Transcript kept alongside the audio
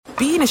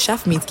being a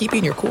chef means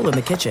keeping your cool in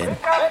the kitchen.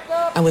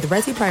 And with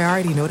Resi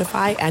Priority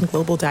Notify and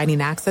Global Dining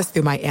Access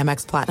through my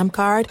Amex Platinum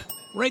card,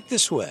 Right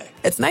this way.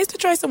 it's nice to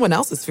try someone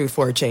else's food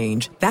for a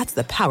change. That's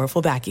the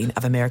powerful backing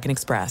of American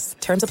Express.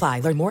 Terms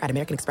apply. Learn more at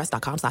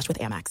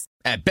americanexpress.com/withAmex.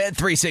 At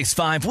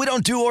Bet365, we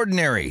don't do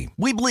ordinary.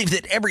 We believe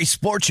that every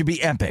sport should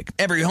be epic.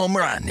 Every home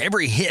run,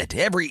 every hit,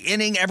 every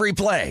inning, every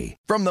play.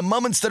 From the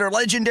moments that are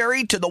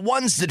legendary to the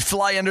ones that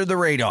fly under the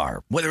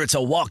radar. Whether it's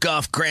a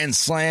walk-off grand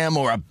slam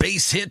or a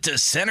base hit to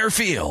center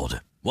field.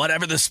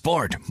 Whatever the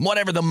sport,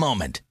 whatever the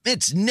moment,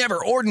 it's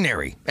never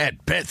ordinary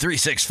at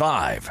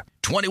Bet365.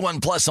 21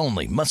 plus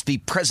only. Must be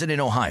present in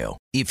Ohio.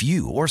 If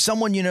you or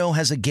someone you know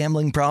has a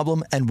gambling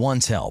problem and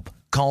wants help,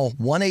 call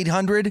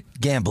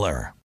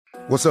 1-800-GAMBLER.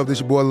 What's up, this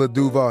your boy Lil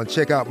Duval, and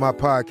check out my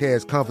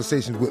podcast,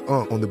 Conversations with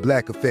Unc, on the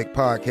Black Effect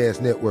Podcast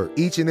Network.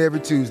 Each and every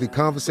Tuesday,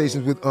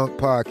 Conversations with Unc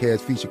podcast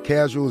feature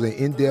casuals and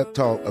in-depth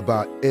talk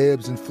about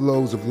ebbs and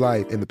flows of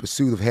life and the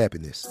pursuit of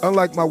happiness.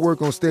 Unlike my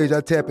work on stage,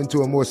 I tap into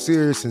a more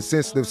serious and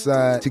sensitive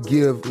side to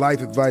give life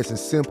advice and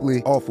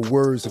simply offer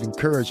words of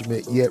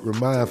encouragement, yet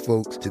remind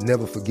folks to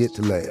never forget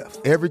to laugh.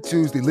 Every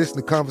Tuesday, listen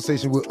to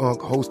Conversation with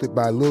Unc, hosted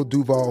by Lil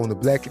Duval on the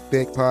Black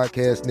Effect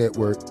Podcast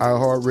Network,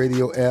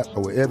 iHeartRadio app,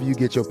 or wherever you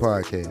get your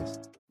podcasts.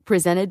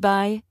 Presented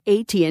by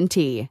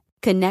AT&T.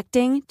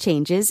 Connecting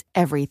changes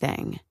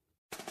everything.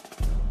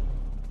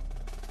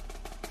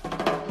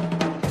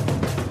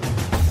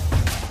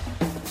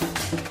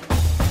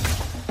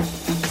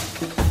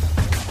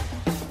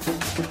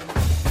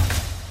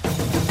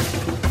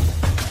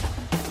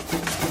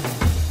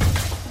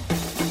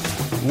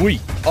 We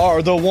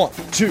are the 1,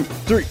 2,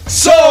 3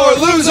 Sore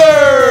Losers!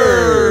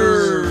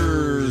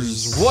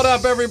 What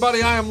up,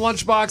 everybody? I am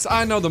Lunchbox.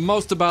 I know the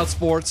most about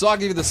sports, so I'll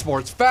give you the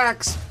sports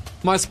facts,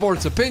 my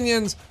sports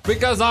opinions,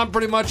 because I'm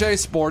pretty much a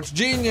sports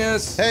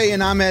genius. Hey,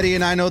 and I'm Eddie,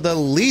 and I know the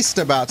least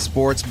about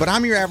sports, but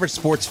I'm your average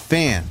sports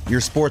fan,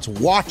 your sports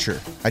watcher.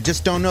 I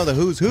just don't know the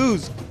who's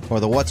or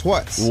the what's.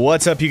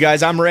 What's up, you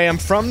guys? I'm Ray. I'm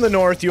from the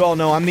north. You all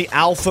know I'm the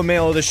alpha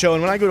male of the show,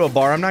 and when I go to a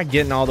bar, I'm not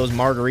getting all those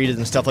margaritas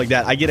and stuff like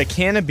that. I get a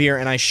can of beer,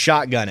 and I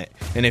shotgun it.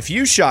 And if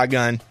you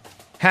shotgun,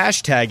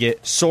 hashtag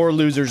it Sore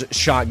Losers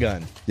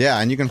Shotgun. Yeah,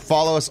 and you can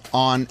follow us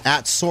on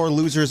at Sore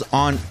Losers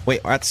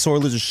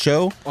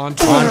Show On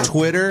Twitter.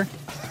 Twitter.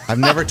 I've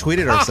never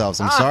tweeted ourselves.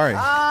 I'm sorry,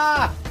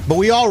 but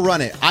we all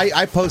run it.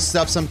 I post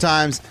stuff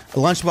sometimes.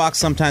 Lunchbox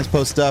sometimes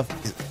posts stuff.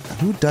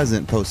 Who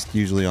doesn't post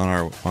usually on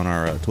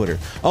our Twitter?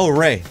 Oh,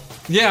 Ray.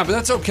 Yeah, but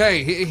that's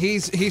okay.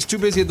 He's too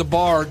busy at the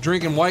bar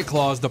drinking White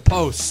Claws to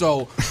post,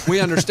 so we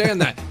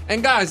understand that.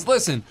 And guys,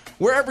 listen,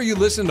 wherever you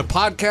listen to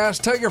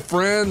podcasts, tell your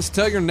friends,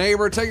 tell your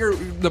neighbor, tell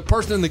the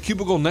person in the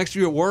cubicle next to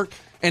you at work,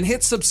 and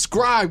hit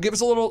subscribe. Give us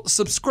a little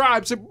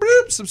subscribe. Say,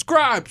 bloop,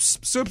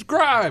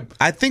 subscribe.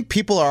 I think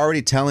people are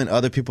already telling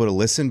other people to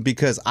listen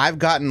because I've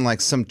gotten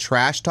like some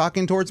trash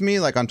talking towards me,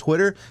 like on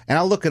Twitter, and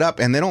I'll look it up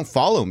and they don't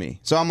follow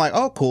me. So I'm like,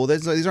 oh, cool.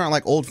 These aren't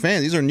like old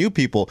fans. These are new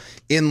people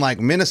in like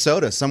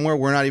Minnesota, somewhere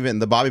we're not even,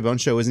 the Bobby Bone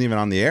Show isn't even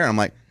on the air. I'm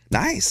like,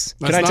 nice.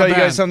 Can I tell you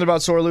guys something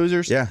about Sore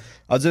Losers? Yeah.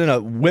 I was in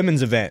a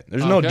women's event.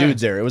 There's no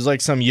dudes there. It was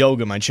like some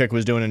yoga my chick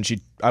was doing,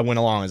 and I went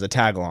along as a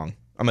tag along.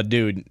 I'm a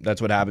dude.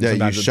 That's what happens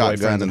sometimes with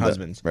boyfriends and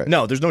husbands. Right.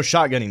 No, there's no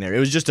shotgunning there. It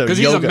was just a yoga. Because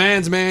he's a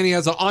man's man. He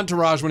has an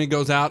entourage when he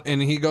goes out,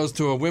 and he goes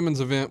to a women's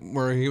event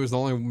where he was the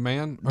only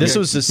man. Okay. This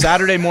was a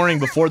Saturday morning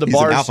before the He's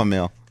bars. an alpha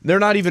male. They're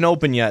not even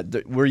open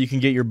yet where you can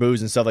get your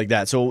booze and stuff like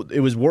that. So it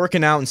was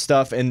working out and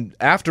stuff. And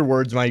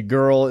afterwards, my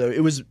girl,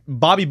 it was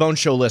Bobby Bone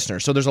Show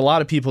listeners. So there's a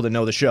lot of people that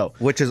know the show.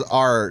 Which is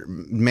our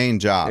main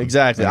job.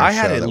 Exactly. I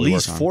had at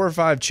least 4 or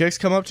 5 chicks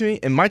come up to me,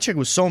 and my chick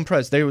was so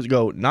impressed. They would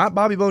go, not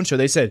Bobby Bone Show.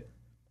 They said,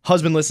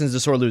 husband listens to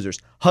Sore Losers.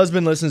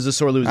 Husband listens to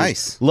Sore Losers.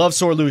 Nice. Love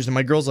Sore Losers. And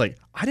my girl's like,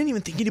 I didn't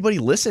even think anybody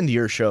listened to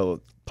your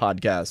show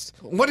podcast.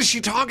 What is she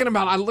talking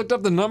about? I looked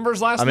up the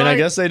numbers last night. I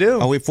guess they do.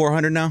 Are we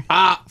 400 now?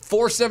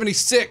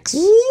 476.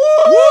 Woo!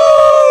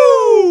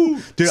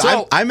 Dude,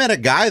 So- I met a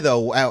guy,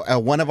 though,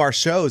 at one of our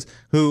shows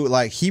who,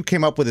 like, he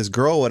came up with his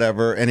girl,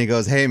 whatever, and he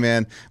goes, hey,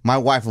 man, my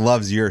wife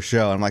loves your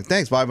show. I'm like,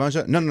 thanks, Bobby Bone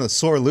Show. No,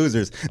 Sore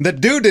Losers. The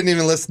dude didn't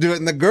even listen to it,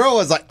 and the girl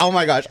was like, oh,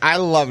 my gosh, I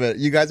love it.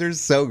 You guys are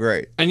so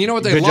great. And you know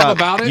what they Good love job.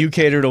 about it? You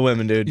cater to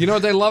women, dude. You know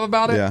what they love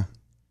about it? Yeah.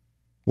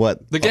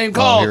 What? The game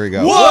called here we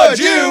go. Would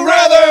You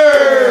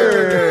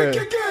Rather?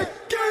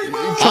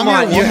 Come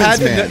I'm on, your you had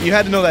woman's man. you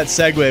had to know that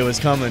segue was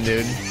coming,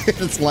 dude.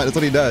 That's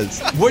what he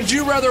does. Would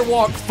you rather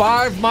walk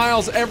 5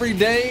 miles every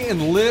day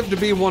and live to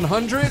be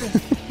 100?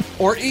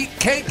 Or eat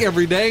cake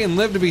every day and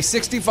live to be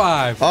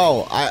 65?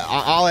 Oh,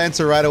 I'll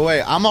answer right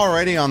away. I'm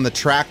already on the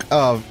track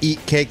of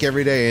eat cake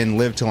every day and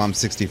live till I'm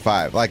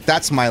 65. Like,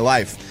 that's my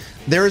life.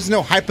 There is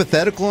no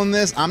hypothetical in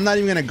this. I'm not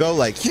even going to go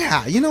like,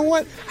 yeah, you know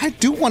what? I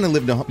do want to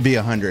live to be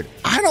 100.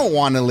 I don't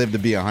want to live to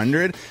be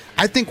 100.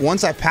 I think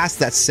once I pass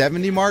that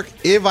 70 mark,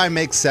 if I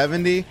make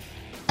 70,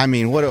 I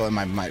mean, what?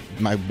 My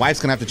wife's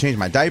going to have to change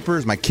my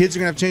diapers. My kids are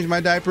going to have to change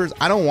my diapers.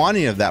 I don't want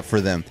any of that for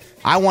them.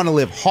 I want to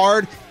live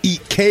hard,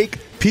 eat cake,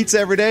 pizza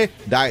every day,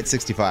 die at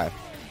 65.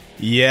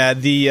 Yeah,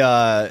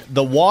 the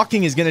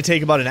walking is going to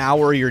take about an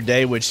hour of your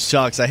day, which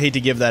sucks. I hate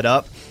to give that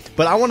up.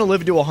 but I want to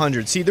live to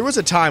 100. See, there was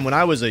a time when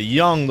I was a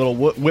young little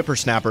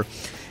whippersnapper,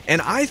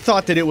 and I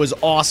thought that it was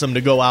awesome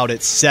to go out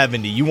at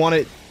 70. You want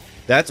it?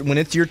 That's when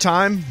it's your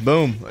time.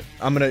 Boom!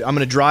 I'm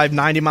gonna drive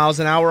 90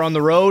 miles an hour on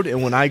the road,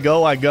 and when I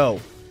go, I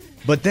go.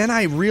 But then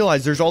I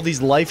realized there's all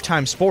these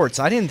lifetime sports.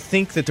 I didn't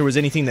think that there was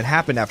anything that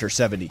happened after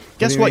 70.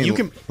 Guess what? You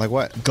can like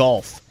what?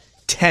 Golf,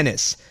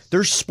 tennis.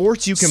 There's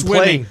sports you can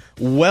Swimming.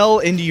 play well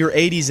into your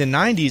 80s and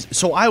 90s.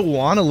 So I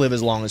want to live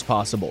as long as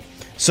possible.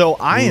 So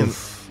I am.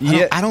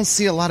 Yeah, I don't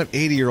see a lot of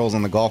 80-year-olds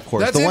on the golf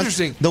course. That's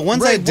interesting. The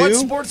ones Ray, I do. What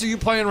sports are you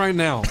playing right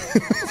now?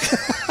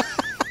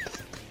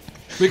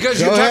 Because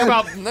Go you're ahead.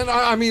 talking about,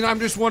 I mean, I'm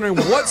just wondering,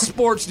 what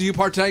sports do you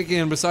partake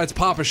in besides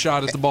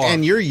Pop-A-Shot at the bar?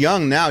 And you're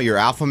young now. You're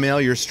alpha male.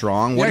 You're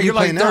strong. What yeah, are you you're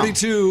like playing now?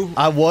 32.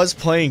 I was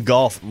playing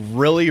golf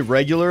really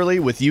regularly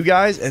with you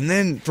guys, and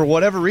then for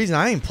whatever reason,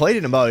 I ain't played it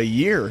in about a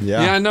year.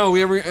 Yeah, I know.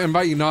 We ever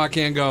invite you. No, I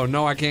can't go.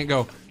 No, I can't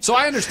go. So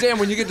I understand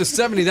when you get to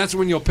 70, that's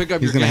when you'll pick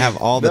up He's your going to game.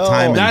 have all the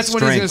time and That's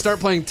when he's going to strength. start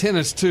playing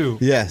tennis, too.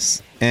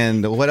 Yes.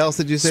 And what else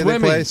did you say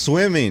Swimming. they play?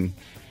 Swimming.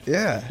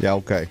 Yeah. Yeah,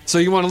 okay. So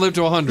you want to live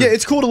to 100. Yeah,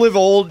 it's cool to live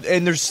old,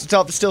 and there's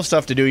still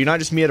stuff to do. You're not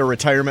just me at a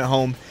retirement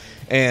home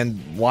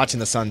and watching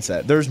the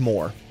sunset. There's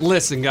more.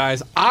 Listen,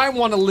 guys, I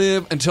want to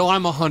live until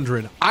I'm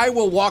 100. I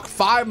will walk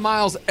 5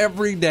 miles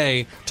every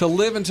day to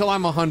live until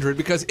I'm 100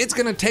 because it's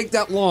going to take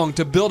that long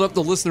to build up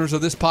the listeners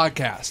of this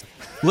podcast.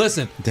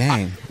 Listen.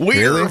 Dang.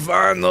 We're Really?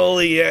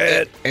 finally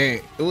at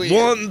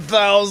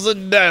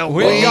 1,000 down.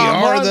 We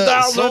got are the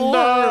 1,000 sore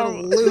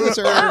down.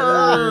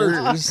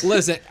 losers.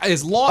 Listen,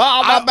 as long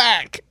I'm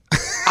back.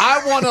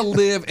 I want to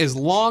live as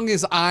long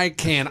as I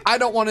can. I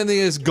don't want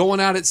anything that's going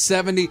out at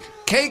 70.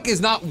 Cake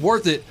is not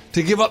worth it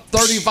to give up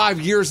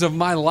 35 years of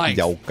my life.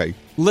 Yeah, okay.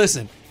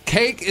 Listen,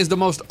 cake is the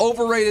most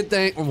overrated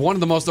thing, or one of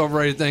the most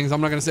overrated things.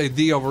 I'm not going to say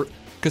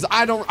because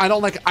I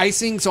don't like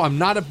icing, so I'm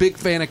not a big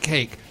fan of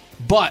cake.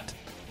 But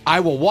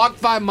I will walk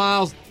 5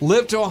 miles,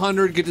 live to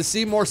 100, get to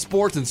see more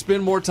sports, and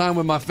spend more time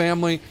with my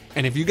family.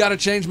 And if you got to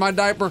change my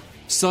diaper,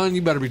 son,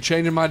 you better be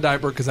changing my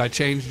diaper because I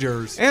changed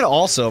yours. And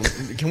also,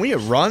 can we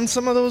run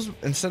some of those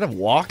instead of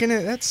walking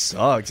it? That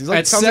sucks. It's like,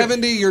 At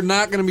 70, you're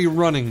not going to be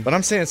running. But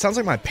I'm saying, it sounds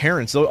like my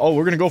parents. Oh,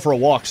 we're going to go for a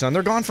walk, son.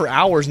 They're gone for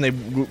hours, and they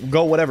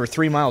go,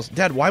 3 miles.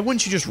 Dad, why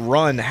wouldn't you just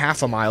run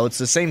half a mile? It's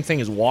the same thing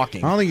as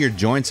walking. I don't think your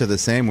joints are the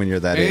same when you're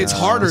that age. It's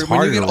harder. It's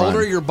When you get to run.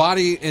 older, your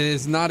body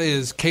is not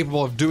as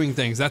capable of doing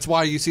things. That's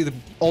why you see the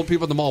old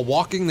people at the mall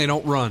walking, they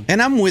don't run.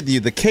 And I'm with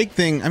you. The cake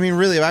thing, I mean,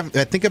 really, if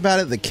I think about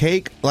it, the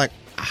cake, like,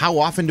 how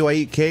often do I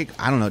eat cake?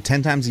 I don't know,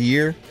 10 times a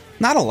year?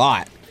 Not a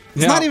lot.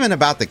 It's Yeah. not even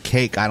about the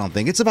cake, I don't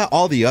think. It's about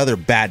all the other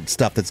bad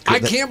stuff that's good. I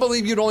can't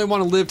believe you'd only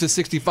want to live to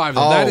 65,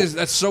 though. Oh.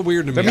 That's so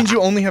weird to me. That means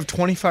you only have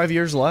 25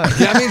 years left.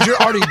 That means you're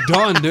already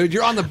done, dude.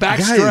 You're on the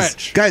back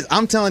stretch. Guys,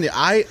 I'm telling you,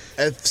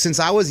 since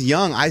I was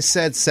young, I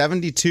said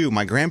 72.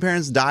 My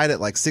grandparents died at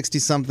like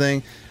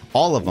 60-something.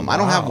 All of them. I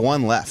don't have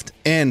one left.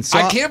 And so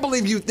I can't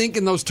believe you think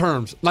in those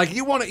terms. Like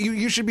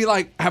you should be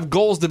like have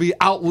goals to be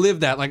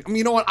outlive that. Like,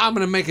 you know what? I'm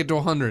going to make it to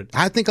 100.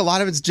 I think a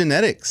lot of it's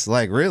genetics,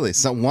 like really.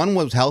 So one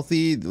was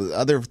healthy, the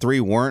other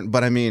three weren't,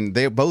 but I mean,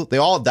 they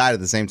all died at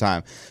the same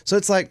time. So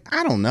it's like,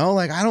 I don't know,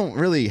 like I don't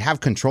really have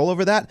control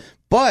over that.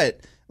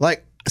 But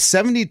like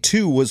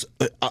 72 was,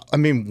 I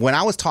mean, when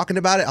I was talking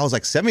about it, I was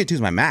like, 72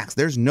 is my max.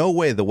 There's no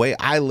way the way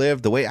I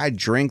live, the way I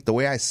drink, the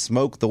way I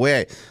smoke, the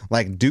way I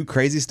like do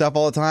crazy stuff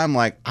all the time,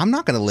 like I'm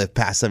not going to live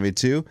past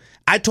 72.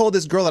 I told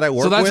this girl that I work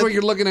with. So that's what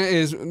you're looking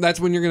at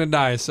that's when you're going to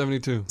die is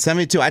 72.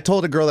 72. I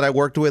told a girl that I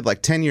worked with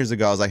like 10 years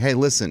ago, I was like, hey,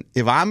 listen,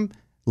 if I'm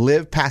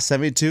live past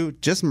 72,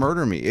 just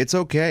murder me. It's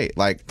okay.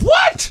 Like,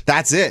 What?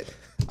 that's it.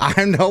 I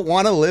don't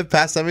want to live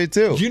past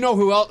 72. You know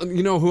who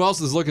else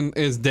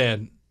is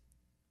dead?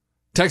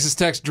 Texas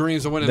Tech's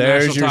dreams of winning the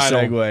There's national your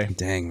title. segue.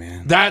 Dang,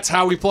 man. That's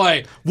how we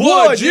play.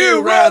 Would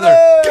you rather?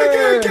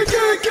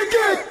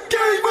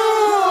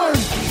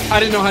 I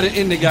didn't know how to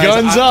end it, guys.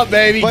 Guns up,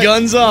 baby. But-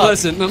 Guns up.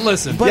 Listen.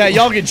 Yeah,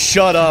 y'all can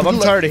shut up. I'm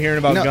tired of hearing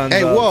about No, guns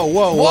hey, up. Whoa.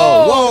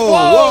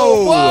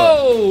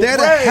 They had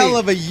a Ray. hell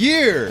of a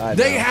year.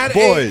 They had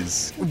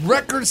Boys. a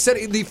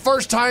record-setting, the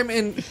first time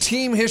in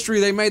team history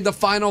they made the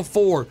Final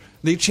Four,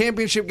 the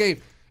championship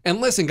game. And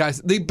listen,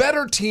 guys, the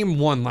better team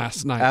won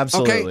last night.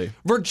 Absolutely. Okay?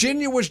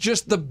 Virginia was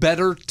just the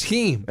better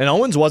team. And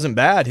Owens wasn't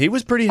bad. He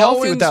was pretty healthy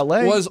Owens with that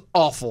leg. was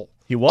awful.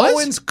 He was?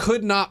 Owens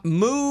could not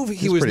move.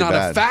 He was pretty not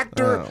bad. a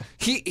factor. Oh.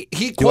 He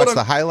Did you quote watch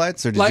the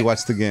highlights or did like- you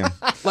watch the game?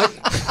 like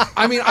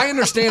I mean, I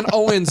understand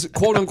Owens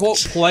quote unquote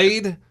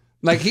played.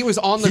 Like he was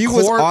on the He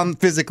court, was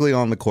physically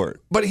on the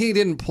court, but he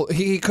didn't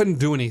he couldn't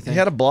do anything. He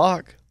had a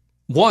block.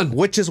 One.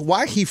 which is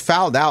why he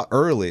fouled out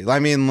early. I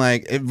mean,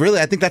 like,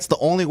 I think that's the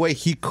only way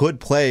he could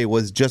play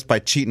was just by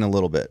cheating a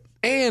little bit.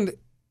 And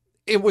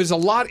it was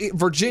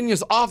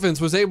Virginia's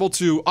offense was able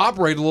to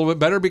operate a little bit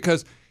better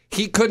because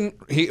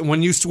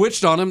when you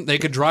switched on him, they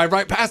could drive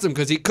right past him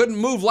because he couldn't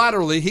move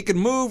laterally. He could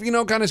move,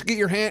 kind of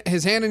get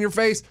his hand in your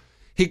face.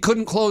 He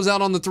couldn't close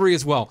out on the three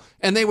as well.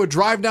 And they would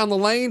drive down the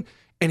lane,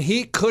 and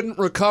he couldn't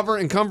recover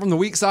and come from the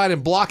weak side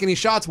and block any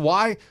shots.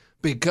 Why?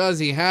 Because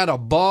he had a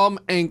bum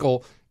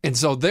ankle. And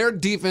so their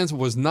defense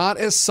was not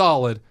as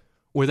solid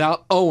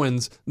without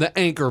Owens, the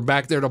anchor,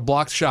 back there to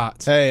block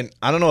shots. Hey,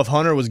 I don't know if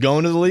Hunter was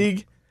going to the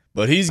league,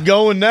 but he's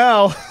going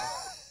now.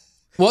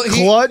 Well,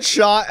 Clutch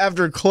shot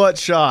after clutch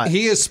shot.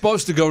 he is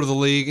supposed to go to the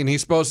league, and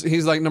he's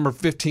like number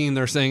 15,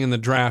 they're saying, in the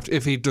draft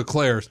if he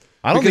declares.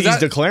 I don't Because think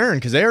he's declaring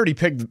because they already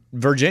picked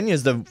Virginia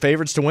as the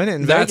favorites to win it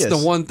in That's Vegas.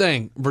 the one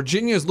thing.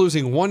 Virginia is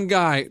losing one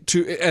guy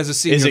as a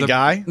senior. Is it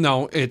Guy?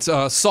 No, it's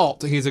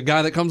Salt. He's a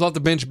guy that comes off the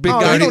bench, big Oh,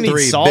 guy. you don't need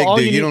 33, salt. big All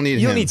dude. You don't need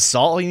You don't him. need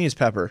salt. All you need is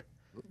pepper.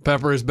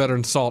 Pepper is better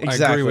than Salt. I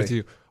Exactly. agree with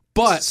you.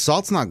 But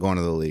Salt's not going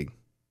to the league.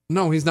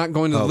 no, he's not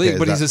going to the Okay, league,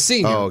 but is he's a that-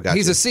 senior. Oh, gotcha.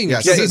 He's a senior. Yeah,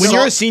 So Yeah, he's when Salt-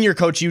 you're a senior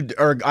coach, you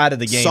are out of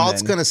the game.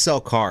 Salt's then. going to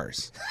sell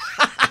cars.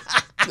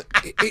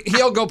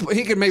 he'll go.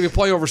 He could maybe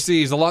play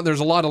overseas. There's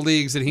a lot of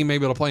leagues that he may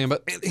be able to play in.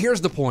 But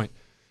here's the point: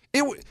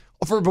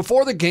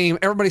 before the game,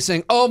 everybody's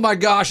saying, "Oh my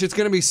gosh, it's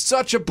going to be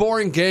such a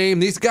boring game.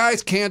 These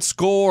guys can't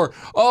score.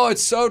 Oh,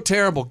 it's so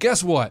terrible."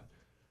 Guess what?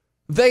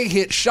 They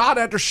hit shot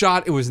after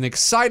shot. It was an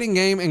exciting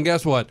game, and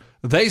guess what?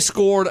 They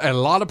scored a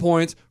lot of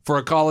points for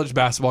a college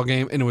basketball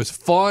game, and it was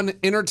fun,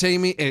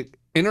 entertaining,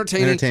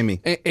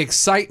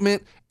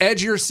 excitement,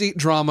 edge of your seat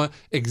drama.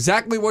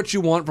 Exactly what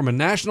you want from a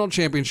national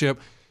championship.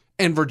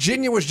 And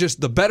Virginia was just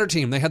the better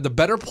team. They had the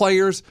better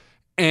players,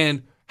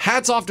 and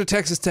hats off to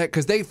Texas Tech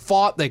because they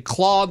fought, they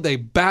clawed, they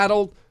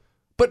battled.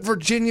 But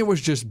Virginia was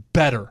just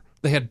better.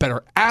 They had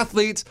better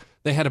athletes.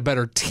 They had a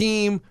better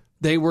team.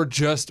 They were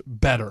just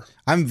better.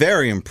 I'm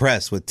very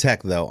impressed with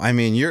Tech, though. I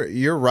mean,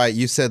 you're right.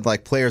 You said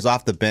like players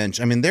off the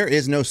bench. I mean, there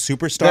is no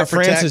superstar That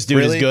for Francis Tech. dude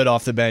really. is good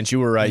off the bench. You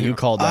were right. You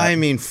called that. I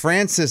mean,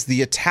 Francis,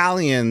 the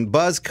Italian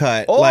buzz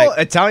cut. oh, like,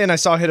 Italian, I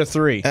saw hit a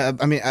three.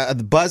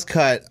 the buzz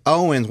cut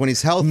Owens when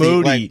he's healthy.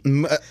 Moody.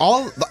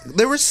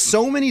 There were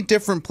so many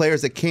different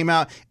players that came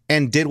out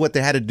and did what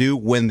they had to do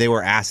when they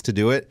were asked to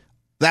do it.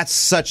 That's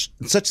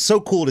so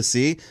cool to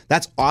see.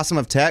 That's awesome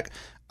of Tech.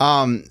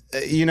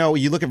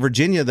 You look at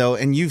Virginia though,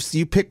 and you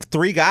pick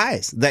three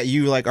guys that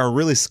you like are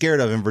really scared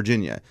of in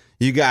Virginia.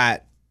 You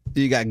got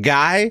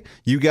Guy,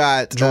 you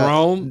got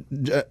Jerome.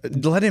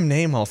 Let him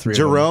name all three.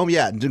 Jerome,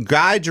 yeah,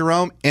 Guy,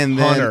 Jerome, and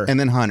Hunter.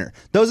 then Hunter.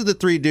 Those are the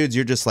three dudes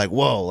you're just like,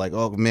 whoa, like,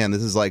 oh man,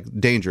 this is like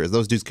dangerous.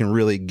 Those dudes can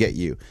really get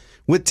you.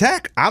 With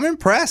Tech, I'm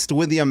impressed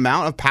with the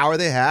amount of power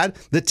they had.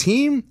 The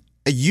team,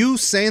 you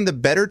saying the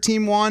better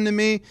team won to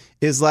me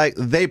is like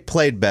they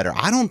played better.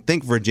 I don't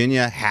think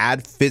Virginia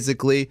had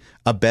physically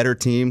a better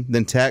team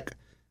than Tech.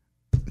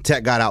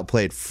 Tech got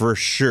outplayed for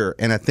sure,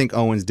 and I think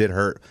Owens did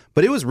hurt.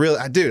 But it was real,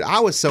 dude. I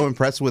was so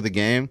impressed with the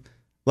game,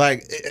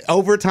 like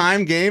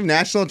overtime game,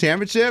 national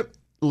championship,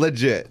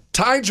 legit.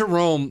 Ty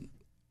Jerome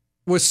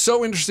was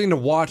so interesting to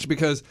watch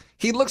because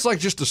he looks like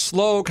just a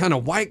slow kind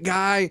of white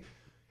guy,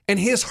 and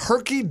his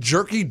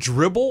herky-jerky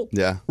dribble,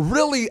 Yeah.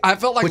 really, I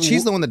felt like Which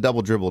he's the one that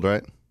double dribbled,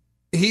 right?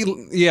 he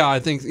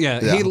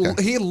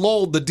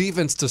lulled the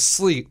defense to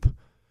sleep.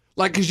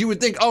 Like, because you would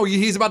think, oh,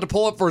 he's about to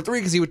pull up for a three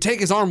because he would take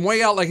his arm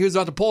way out like he was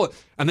about to pull it.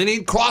 And then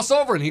he'd cross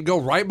over and he'd go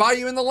right by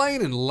you in the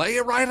lane and lay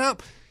it right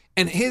up.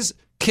 And his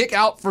kick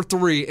out for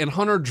three and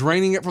Hunter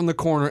draining it from the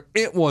corner,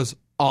 it was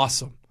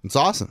awesome. It's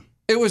awesome.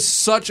 It was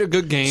such a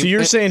good game. So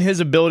you're And saying his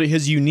ability,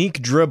 his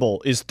unique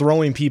dribble is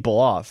throwing people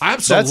off.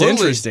 Absolutely.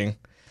 That's interesting.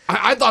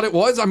 I thought it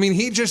was. I mean,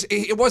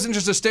 it wasn't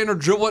just a standard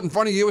dribble it in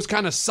front of you. It was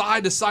kind of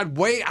side to side,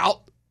 way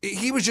out.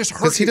 He was just hurt.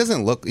 Because he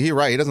doesn't look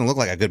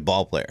like a good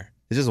ball player.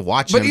 It's just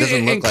watching But him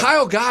doesn't look like.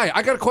 Kyle Guy,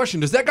 I got a question.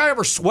 Does that guy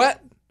ever sweat?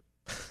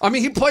 I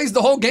mean, he plays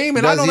the whole game,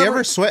 and I Does don't he ever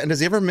ever sweat and does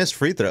he ever miss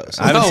free throws?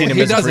 I haven't No, seen him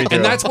he miss a free doesn't,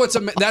 and throw.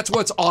 that's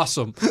what's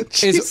awesome is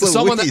Jeez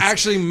someone that Louise.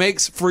 actually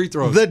makes free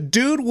throws. The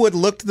dude would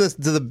look to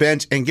the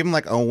bench and give him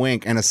like a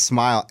wink and a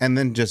smile and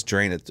then just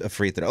drain a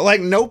free throw.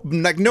 Like no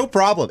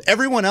problem.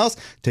 Everyone else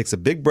takes a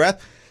big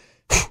breath.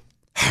 All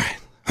right,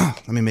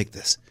 let me make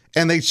this.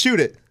 And they shoot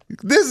it.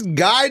 This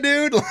guy,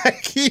 dude,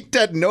 like he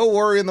had no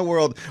worry in the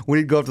world when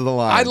he'd go up to the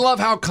line. I love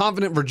how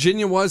confident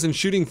Virginia was in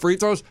shooting free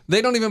throws.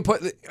 They don't even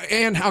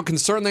and how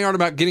concerned they are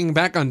about getting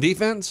back on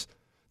defense.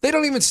 They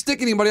don't even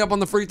stick anybody up on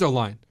the free throw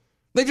line.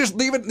 They just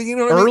leave it, you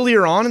know what I mean?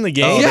 Earlier on in the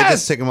game, Oh, Yeah. they Yes.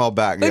 just take them all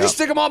back. They yeah. just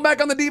stick them all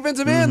back on the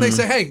defensive end. They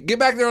say, hey, get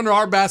back there under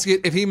our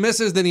basket. If he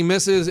misses, then he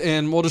misses,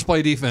 and we'll just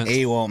play defense.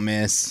 He won't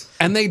miss.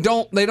 And they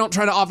don't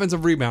try to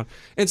offensive rebound.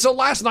 And so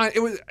last night it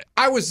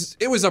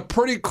was a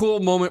pretty cool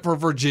moment for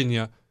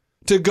Virginia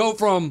to go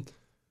from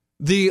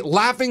the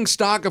laughing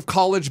stock of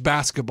college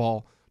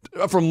basketball,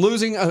 from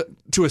losing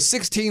to a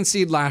 16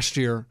 seed last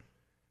year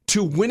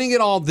to winning it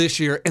all this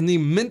year, and the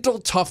mental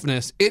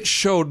toughness it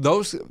showed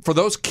for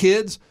those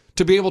kids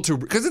to be able to,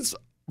 because it's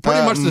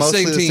pretty much the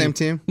mostly same the team. same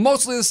team?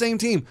 Mostly the same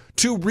team.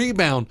 To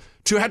rebound,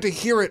 to have to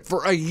hear it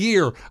for a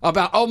year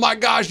about, oh my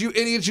gosh, you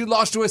idiots, you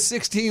lost to a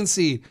 16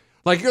 seed.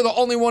 Like you're the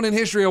only one in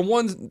history, a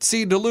 1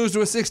 seed to lose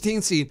to a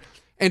 16 seed.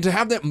 And to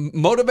have that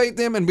motivate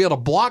them and be able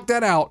to block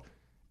that out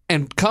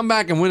and come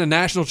back and win a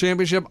national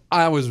championship,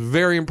 I was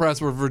very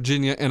impressed with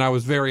Virginia, and I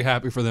was very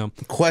happy for them.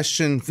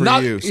 Question for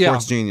Not- you, yeah.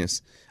 Sports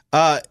Genius.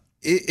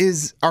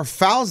 Are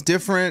fouls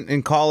different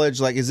in college?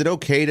 Like, is it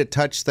okay to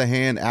touch the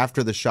hand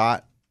after the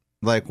shot,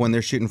 like when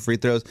they're shooting free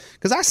throws?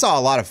 Because I saw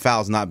a lot of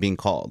fouls not being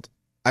called.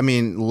 I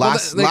mean,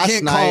 last they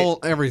can't night. call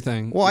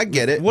everything. Well, I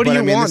get it. What do but you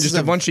I mean, want? this Just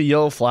is a bunch of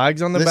yellow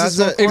flags on the this is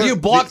basketball a- court? If you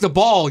block the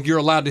ball, you're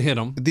allowed to hit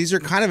them. These are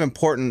kind of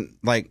important,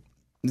 like,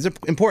 these are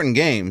important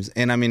games.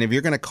 And I mean, if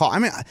you're going to call, I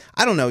mean,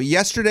 I don't know.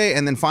 Yesterday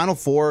and then Final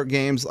Four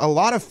games, a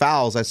lot of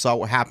fouls I saw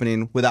were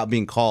happening without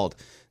being called,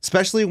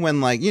 especially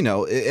when, like, you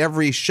know,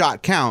 every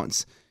shot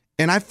counts.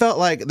 And I felt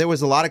like there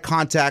was a lot of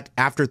contact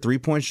after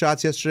 3-point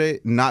shots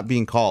yesterday not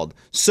being called.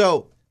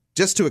 So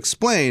just to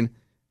explain,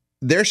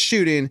 they're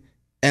shooting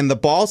and the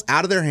ball's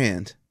out of their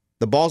hand.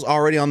 The ball's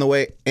already on the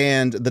way,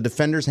 and the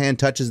defender's hand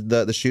touches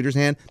the shooter's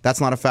hand. That's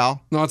not a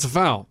foul? No, it's a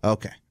foul.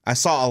 Okay. I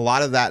saw a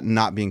lot of that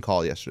not being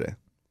called yesterday.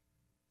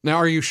 Now,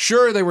 are you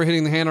sure they were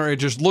hitting the hand, or it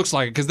just looks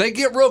like it? Because they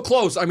get real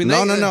close. I mean,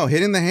 No,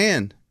 hitting the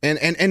hand.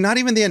 And not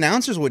even the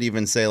announcers would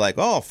even say, like,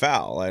 oh,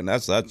 foul. And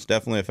that's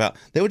definitely a foul.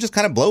 They would just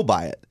kind of blow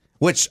by it,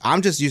 which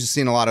I'm just used to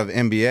seeing a lot of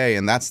NBA,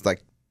 and that's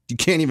like, you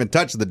can't even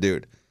touch the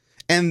dude.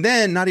 And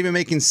then not even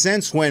making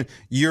sense when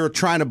you're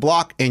trying to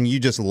block and you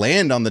just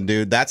land on the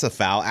dude. That's a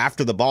foul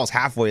after the ball's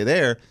halfway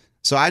there.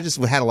 So I just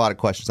had a lot of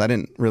questions. I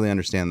didn't really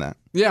understand that.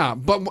 Yeah,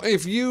 but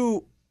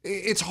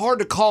it's hard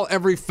to call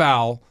every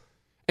foul.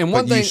 And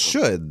one But thing you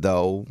should,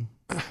 though.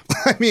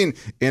 I mean,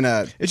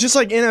 It's just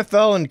like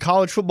NFL and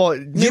college football.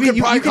 Maybe can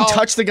you probably can call-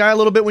 touch the guy a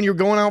little bit when you're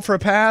going out for a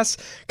pass.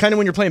 Kind of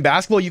when you're playing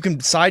basketball, you can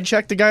side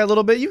check the guy a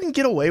little bit. You can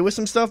get away with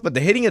some stuff, but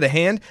the hitting of the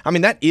hand, I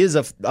mean, that is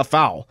a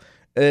foul.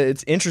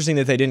 It's interesting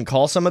that they didn't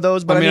call some of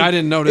those. But I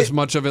didn't notice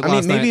much of it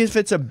last night. Maybe if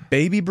it's a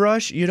baby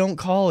brush, you don't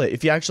call it.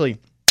 If you actually,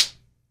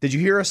 did you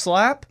hear a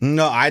slap?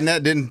 no, I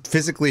didn't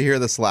physically hear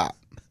the slap.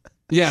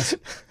 Yes.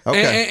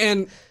 Okay.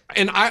 And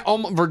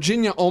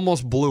Virginia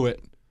almost blew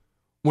it.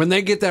 When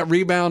they get that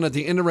rebound at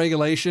the end of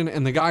regulation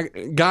and the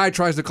guy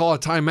tries to call a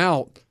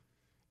timeout,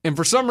 and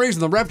for some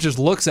reason the ref just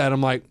looks at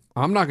him like,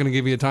 I'm not going to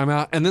give you a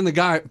timeout. And then the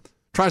guy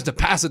tries to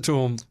pass it to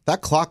him.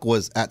 That clock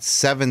was at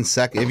 7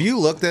 seconds. If you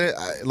looked at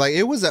it, like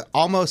it was at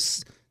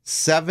almost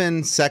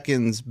 7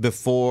 seconds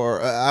before,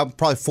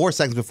 probably 4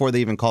 seconds before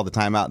they even called the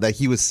timeout that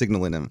he was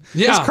signaling him.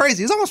 Yeah. It's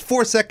crazy. It's almost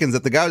 4 seconds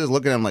that the guy was just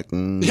looking at him like,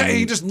 Yeah,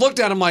 he just looked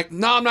at him like,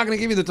 no, I'm not going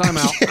to give you the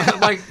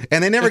timeout. Like,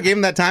 and they never gave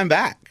him that time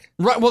back.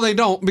 right? Well, they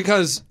don't,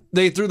 because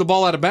they threw the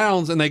ball out of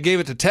bounds and they gave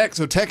it to Tech,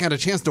 so Tech had a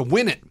chance to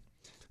win it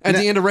at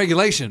the end of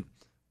regulation.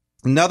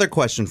 Another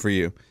question for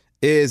you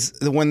is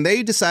when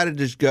Tech decided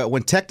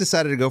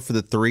to go for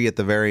the 3 at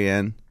the very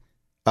end,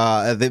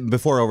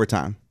 before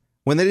overtime.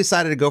 When they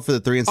decided to go for the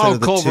 3 instead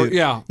of the Culver, 2.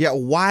 yeah. Yeah,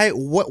 why?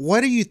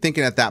 What are you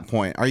thinking at that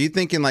point? Are you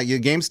thinking like your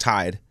game's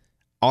tied?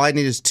 All I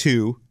need is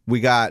 2. We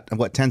got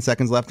 10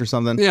 seconds left or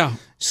something? Yeah.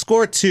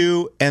 Score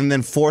 2 and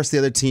then force the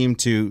other team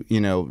to,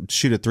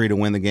 shoot a 3 to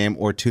win the game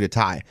or 2 to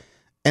tie.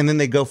 And then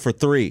they go for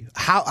 3.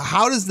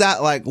 How does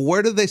that, like,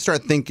 where do they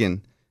start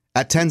thinking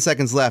at 10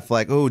 seconds left,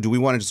 like, oh, do we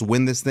want to just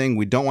win this thing?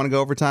 We don't want to go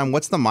overtime?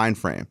 What's the mind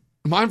frame?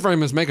 Mind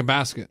frame is make a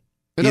basket.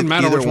 It doesn't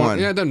matter Either which one. one.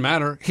 Yeah, it doesn't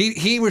matter.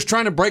 He was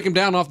trying to break him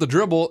down off the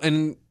dribble,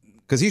 and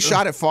Because he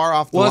shot it far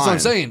off the line. that's what I'm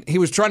saying. He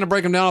was trying to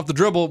break him down off the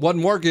dribble. It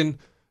wasn't working.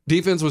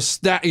 Defense was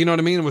you know what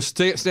I mean? It was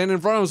standing in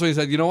front of him. So he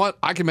said, you know what?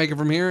 I can make it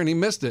from here, and he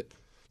missed it.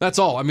 That's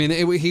all. I mean,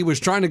 he was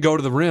trying to go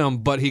to the rim,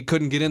 but he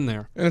couldn't get in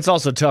there. And it's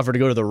also tougher to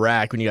go to the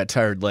rack when you got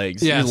tired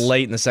legs. Yes. You're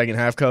late in the second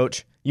half,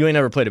 coach. You ain't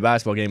never played a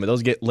basketball game, but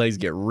those legs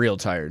get real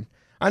tired.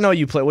 I know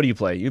you play. What do you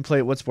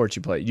play? What sports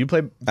you play? You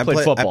play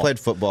football. I played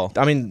football.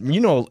 I mean,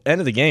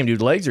 end of the game,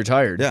 dude. Legs are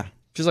tired. Yeah.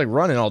 Just like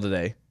running all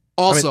day.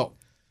 Also,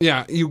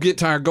 yeah, you get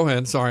tired. Go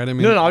ahead. Sorry, I didn't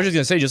mean No, I was just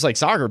gonna say, just like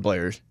soccer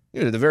players.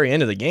 Dude, at the very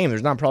end of the game,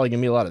 there's not probably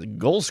gonna be a lot of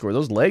goals scored.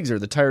 Those legs are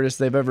the tiredest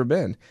they've ever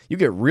been. You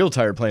get real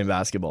tired playing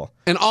basketball.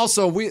 And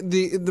also,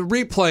 the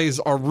replays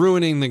are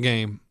ruining the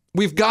game.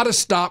 We've got to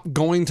stop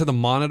going to the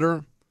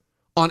monitor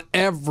on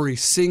every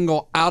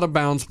single out of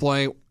bounds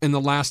play in the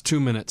last 2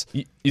 minutes.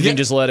 You think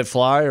just let it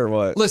fly or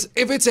what? Listen,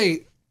 if it's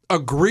a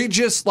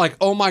egregious, like,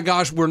 oh my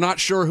gosh, we're not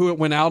sure who it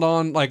went out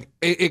on, like,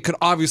 it could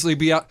obviously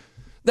be out.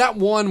 That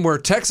one where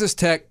Texas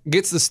Tech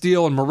gets the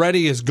steal and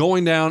Moretti is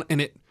going down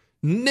and it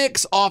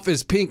nicks off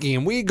his pinky,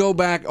 and we go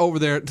back over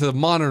there to the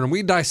monitor and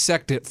we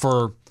dissect it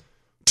for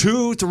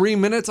 2-3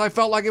 minutes. I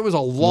felt like it was a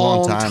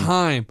long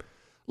time.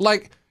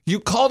 Like,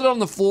 you called it on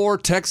the floor,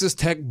 Texas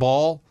Tech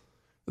ball.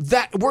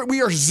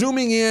 We are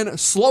zooming in,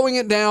 slowing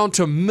it down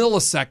to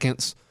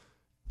milliseconds.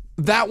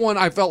 That one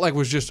I felt like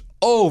was just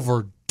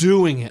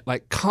overdoing it.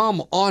 Like,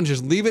 come on,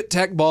 just leave it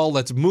Tech ball.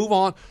 Let's move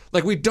on.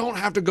 Like, we don't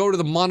have to go to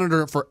the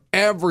monitor for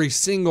every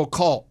single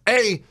call.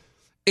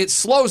 It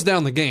slows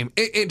down the game.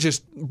 It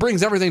just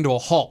brings everything to a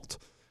halt.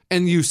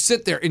 And you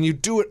sit there and you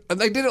do it. And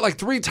they did it like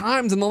 3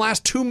 times in the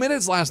last 2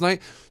 minutes last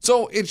night.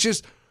 So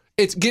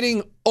it's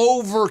getting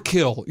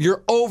overkill.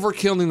 You're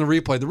overkilling the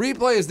replay. The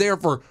replay is there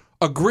for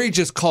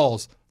egregious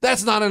calls.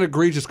 That's not an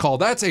egregious call.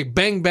 That's a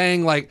bang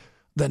bang, like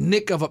the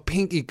nick of a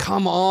pinky.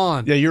 Come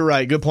on. Yeah, you're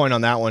right. Good point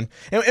on that one.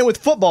 And with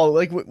football,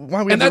 like, why we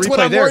have And that's the replay what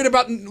I'm there? worried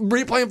about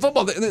replaying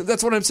football.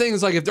 That's what I'm saying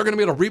is, like, if they're going to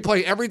be able to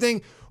replay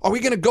everything, are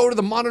we going to go to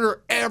the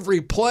monitor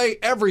every play,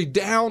 every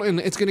down, and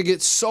it's going to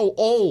get so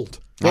old?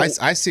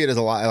 I see it as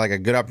like a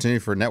good opportunity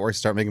for networks to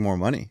start making more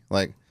money.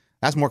 Like,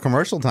 That's more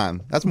commercial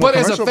time. That's more But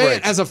as commercial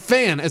breaks. as a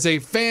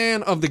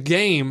fan of the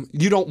game,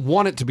 you don't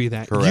want it to be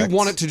that. Correct. You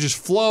want it to just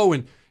flow,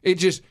 and it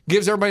just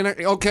gives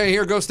everybody, okay,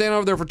 here, go stand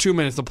over there for 2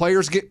 minutes. The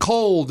players get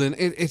cold, and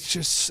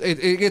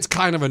it gets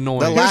kind of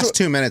annoying. The last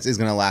 2 minutes is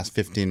going to last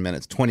 15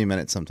 minutes, 20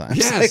 minutes sometimes.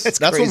 Yes. It's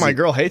That's crazy. what my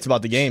girl hates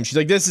about the game. She's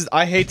like,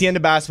 I hate the end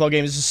of basketball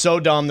games. This is so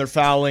dumb. They're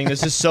fouling.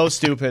 This is so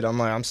stupid. I'm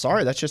like, I'm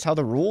sorry. That's just how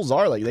the rules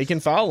are. Like, they can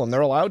foul them. They're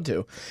allowed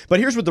to.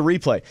 But here's what the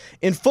replay.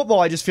 In football,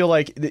 I just feel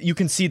like that you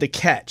can see the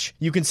catch.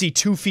 You can see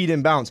 2 feet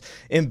in bounds.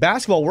 In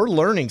basketball, we're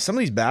learning some of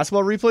these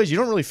basketball replays. You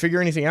don't really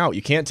figure anything out.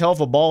 You can't tell if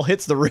a ball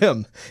hits the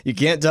rim. You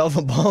can't tell if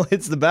a ball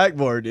hits the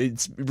backboard.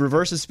 It's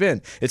reverses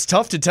spin. It's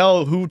tough to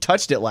tell who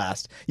touched it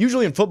last.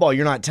 Usually in football,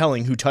 you're not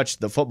telling who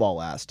touched the football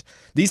last.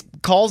 These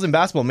calls in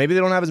basketball, maybe they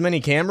don't have as many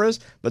cameras,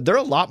 but they're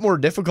a lot more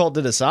difficult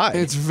to decide.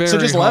 It's very so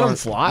just hard. let them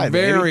fly.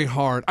 Very maybe.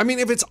 hard. I mean,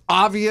 if it's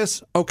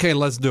obvious, okay,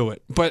 let's do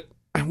it. But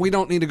we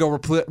don't need to go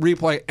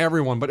replay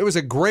everyone. But it was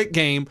a great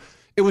game.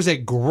 It was a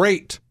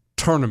great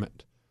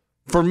tournament.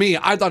 For me,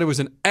 I thought it was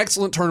an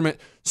excellent tournament.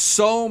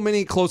 So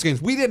many close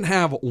games. We didn't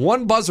have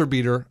one buzzer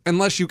beater,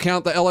 unless you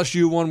count the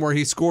LSU one where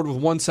he scored with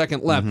 1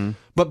 second left.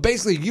 But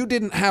basically, you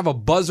didn't have a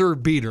buzzer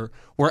beater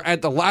where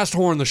at the last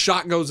horn, the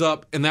shot goes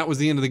up, and that was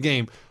the end of the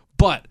game.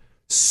 But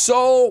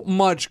so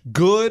much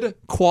good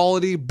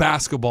quality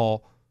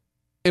basketball.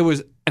 It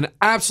was an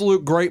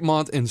absolute great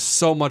month and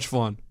so much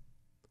fun.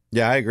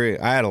 Yeah, I agree.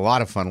 I had a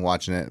lot of fun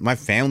watching it. My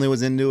family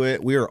was into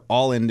it. We were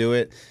all into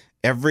it.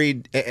 Every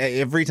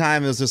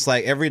time it was just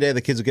like every day the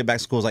kids would get back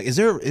to school. It was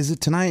like, is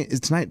it tonight? Is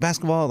tonight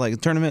basketball, like a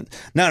tournament?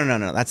 No.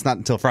 That's not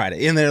until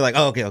Friday. And they're like,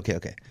 oh,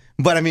 okay.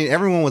 But I mean,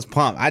 everyone was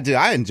pumped.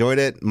 I enjoyed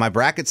it. My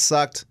bracket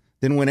sucked.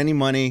 Didn't win any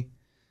money.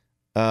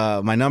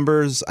 My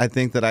numbers, I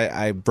think that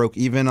I broke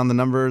even on the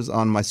numbers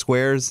on my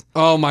squares.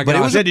 Oh my But it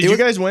gosh. was Did you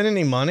guys win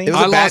any money? It was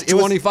I a bad- lost it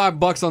was-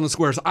 $25 on the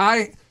squares.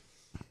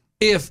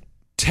 If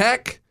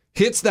Tech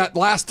hits that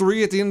last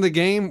 3 at the end of the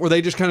game where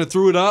they just kind of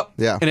threw it up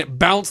Yeah. and it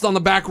bounced on the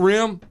back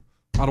rim,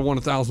 I'd have won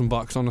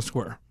 $1,000 on the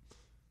square.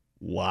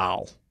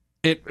 Wow.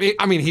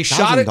 I mean, he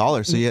shot it.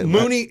 $1,000, so yeah,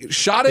 Mooney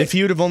shot it. If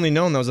you'd have only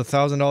known that was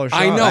 $1,000 shot.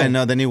 I know. I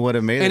know. Then he would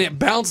have made and it. it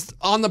bounced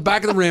on the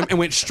back of the rim and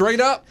went straight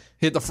up,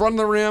 hit the front of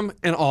the rim,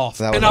 and off.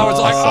 That was And I was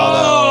like,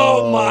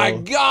 awesome. oh my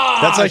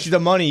God. That's like the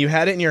money. You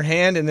had it in your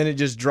hand, and then it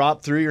just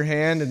dropped through your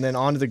hand, and then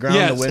onto the ground.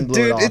 Yes, The wind blew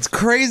it Dude, off. it's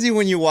crazy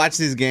when you watch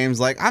these games.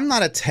 Like, I'm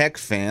not a Tech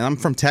fan. I'm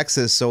from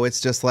Texas, so it's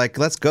just like,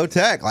 let's go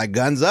Tech. Like,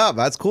 guns up.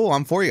 That's cool.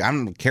 I'm for you. I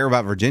don't care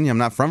about Virginia. I'm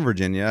not from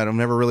Virginia. I don't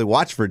never really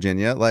watch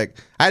Virginia. Like,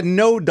 I had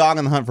no dog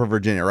in the hunt for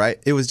Virginia, right?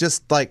 It was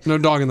just like no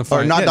dog in the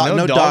fight. Or not Yeah, dog.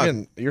 No dog. dog.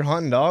 And you're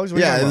hunting dogs. What are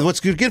you Yeah, talking about? what's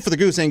good for the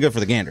goose ain't good for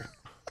the gander.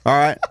 All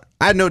right.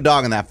 I had no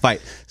dog in that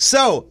fight.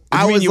 So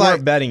I mean was you like,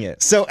 weren't betting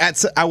it? So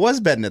I was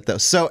betting it though.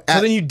 So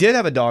So then you did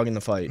have a dog in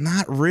the fight.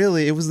 not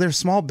really. It was their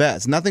small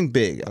bets, nothing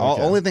big.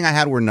 Only thing I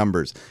had were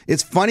numbers.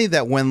 It's funny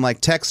that when like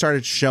Tech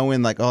started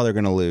showing like, oh, they're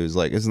gonna lose,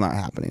 like it's not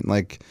happening.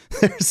 Like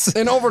there's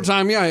In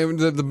overtime, yeah,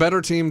 the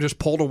better team just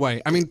pulled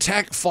away. I mean,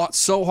 Tech fought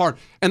so hard.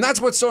 And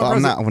that's what's so I'm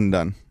impressive. not when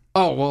done.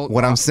 Oh, well.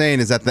 What I'm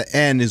saying is at the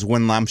end is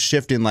when I'm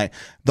shifting like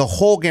the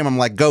whole game. I'm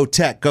like, go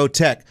Tech, go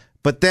Tech.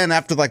 But then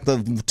after like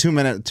the 2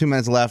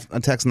 minutes left,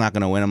 Tech's not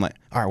gonna win. I'm like,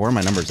 all right, where are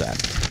my numbers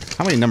at?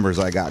 How many numbers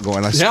I got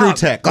going? Like, Yeah, screw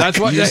Tech. that's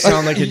what- You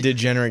sound like a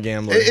degenerate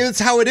gambler. It's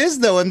how it is,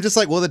 though. I'm just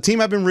like, well, the team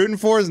I've been rooting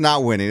for is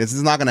not winning. This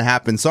is not going to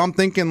happen. So I'm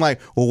thinking,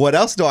 like, well, what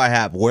else do I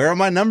have? Where are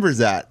my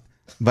numbers at?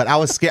 But I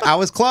was scared. I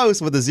was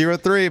close with the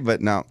 0-3, but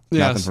no,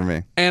 Yes. nothing for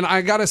me. And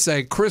I got to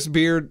say, Chris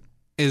Beard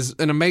is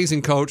an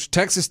amazing coach.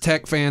 Texas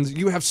Tech fans,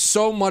 you have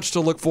so much to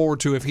look forward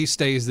to if he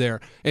stays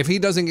there. If he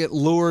doesn't get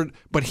lured,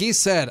 but he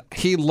said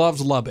he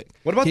loves Lubbock.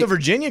 What about He- the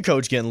Virginia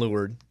coach getting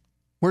lured?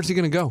 Where's he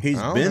going to go? He's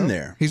don't been know.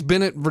 there. He's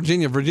been at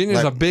Virginia.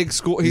 Virginia's Like, a big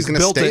school. he's He's gonna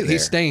built stay it. He's there.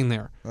 staying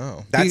there.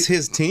 Oh. That's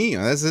his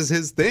team. This is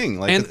his thing.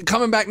 Like, And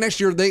coming back next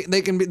year, they're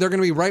going to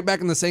be right back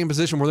in the same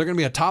position where they're going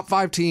to be a top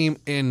 5 team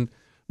and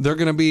they're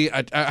going to be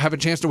have a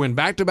chance to win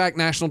back-to-back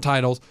national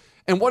titles.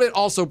 And what it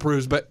also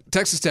proves, but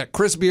Texas Tech,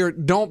 Chris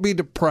Beard, don't be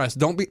depressed.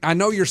 Don't be. I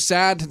know you're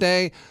sad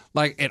today,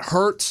 like it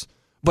hurts,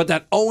 but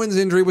that Owens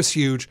injury was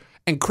huge.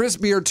 And Chris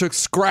Beard took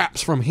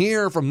scraps from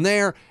here, from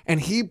there, and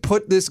he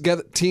put this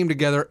team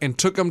together and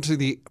took them to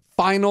the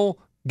final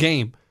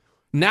game.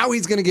 Now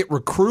he's going to get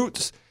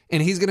recruits,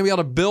 and he's going to be able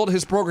to build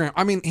his program.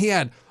 I mean, he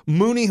had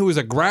Mooney, who was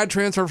a grad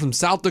transfer from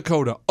South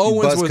Dakota.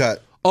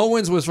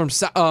 Owens was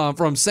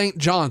from St.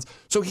 John's.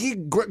 So he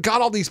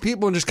got all these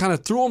people and just kind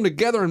of threw them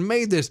together and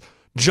made this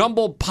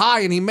jumbled pie,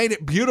 and he made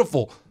it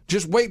beautiful.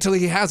 Just wait till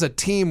he has a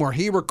team where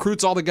he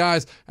recruits all the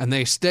guys and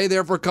they stay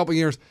there for a couple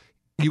years.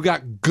 You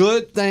got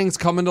good things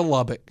coming to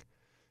Lubbock.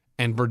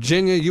 And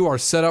Virginia, you are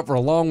set up for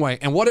a long way.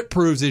 And what it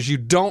proves is you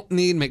don't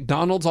need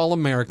McDonald's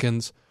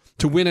All-Americans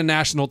to win a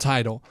national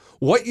title.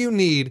 What you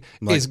need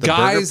Like is the burger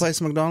guys place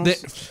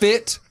McDonald's? that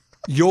fit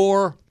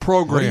your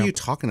program. what are you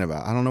talking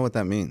about? I don't know what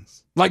that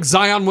means. Like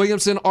Zion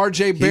Williamson,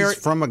 R.J. Barrett.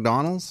 He's from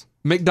McDonald's?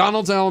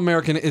 McDonald's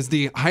All-American is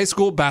the high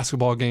school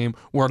basketball game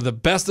where the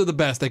best of the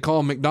best, they call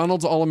them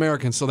McDonald's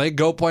All-Americans. So they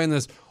go play in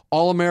this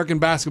All-American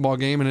basketball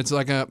game, and it's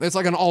like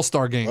an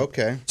all-star game.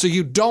 Okay. So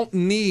you don't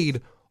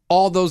need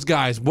all those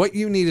guys. What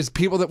you need is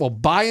people that will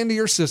buy into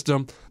your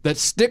system, that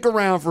stick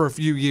around for a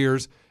few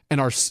years, and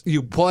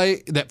you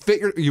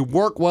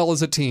work well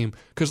as a team.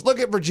 Because look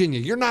at Virginia.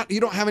 You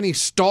don't have any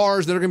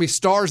stars that are going to be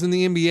stars in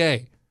the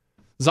NBA.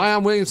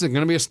 Zion Williamson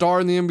going to be a star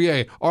in the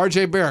NBA.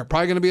 R.J. Barrett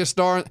probably going to be a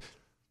star.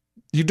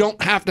 You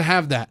don't have to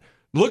have that.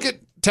 Look at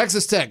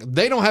Texas Tech.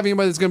 They don't have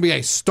anybody that's going to be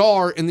a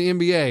star in the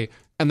NBA,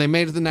 and they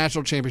made it to the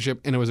national championship,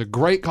 and it was a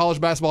great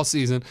college basketball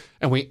season,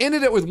 and we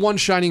ended it with one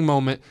shining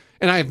moment,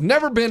 and I have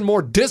never been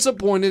more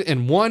disappointed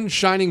in one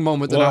shining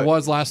moment than I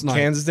was last night.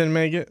 Kansas didn't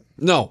make it?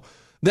 No.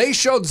 They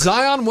showed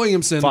Zion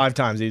Williamson 5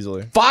 times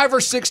easily. 5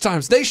 or 6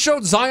 times. They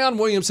showed Zion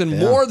Williamson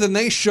more than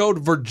they showed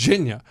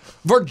Virginia.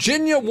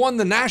 Virginia won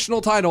the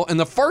national title, and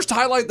the first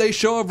highlight they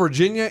show of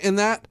Virginia in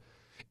that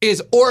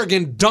is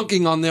Oregon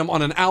dunking on them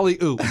on an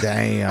alley-oop.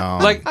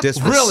 Damn. Like,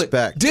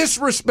 disrespect. Really,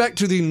 disrespect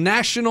to the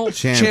national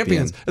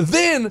champions.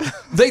 Then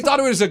they thought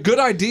it was a good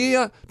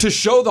idea to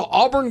show the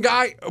Auburn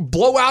guy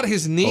blow out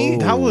his knee.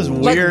 That was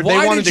Like, weird. why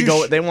They wanted did to you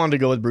go. They wanted to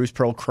go with Bruce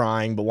Pearl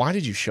crying, but why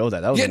did you show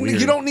that? That was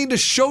weird. You don't need to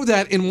show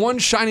that in one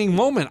shining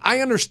moment. I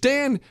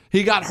understand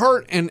he got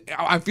hurt, and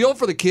I feel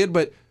for the kid,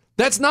 but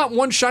that's not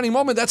one shining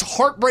moment. That's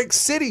Heartbreak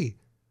City.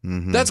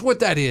 That's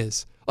what that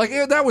is. Like,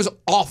 that was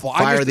awful.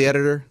 Fire the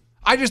editor.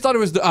 I just thought it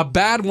was a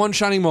bad one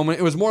shining moment.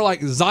 It was more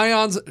like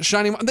Zion's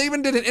shining moment. They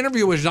even did an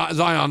interview with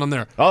Zion on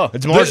there. Oh,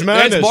 it's March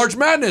Madness. It's March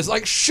Madness.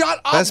 Like, shut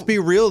up. Let's be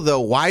real, though.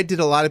 Why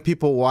did a lot of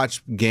people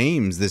watch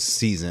games this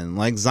season?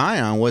 Like,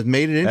 Zion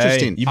made it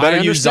interesting. Hey, you better I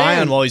use understand.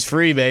 Zion while he's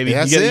free, baby.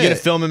 That's You got it. to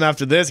film him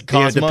after this. It He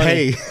had costs to money.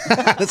 pay.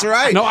 That's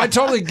right. No, I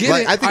totally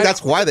get it. I think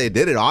that's why they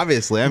did it,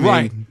 obviously. I mean,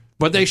 right.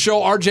 But they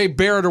show R.J.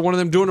 Barrett or one of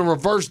them doing a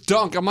reverse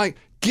dunk. I'm like,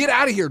 get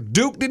out of here.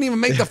 Duke didn't even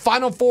make the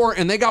Final Four,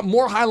 and they got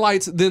more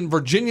highlights than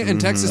Virginia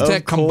and Texas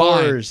Tech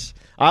combined.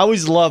 I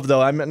always love,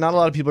 though, not a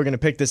lot of people are going to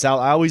pick this out.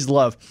 I always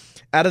love,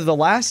 out of the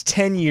last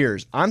 10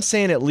 years, I'm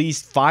saying at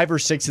least 5 or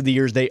 6 of the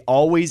years, they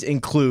always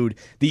include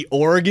the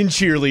Oregon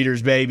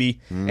cheerleaders, baby.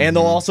 And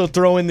they'll also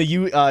throw in the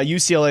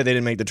UCLA. They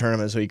didn't make the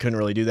tournament, so you couldn't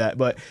really do that.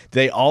 But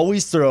they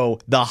always throw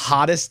the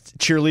hottest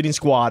cheerleading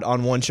squad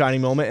on one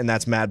shining moment, and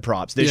that's mad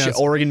props.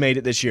 Oregon made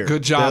it this year.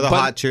 Good job. they're the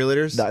hot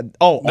cheerleaders. They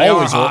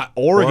always. are hot.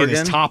 Oregon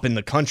is top in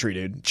the country,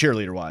 dude,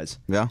 cheerleader-wise.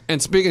 Yeah.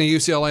 And speaking of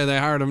UCLA, they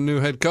hired a new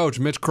head coach,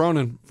 Mitch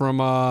Cronin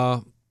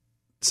from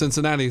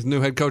Cincinnati's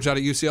new head coach out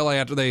of UCLA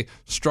after they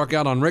struck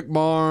out on Rick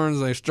Barnes.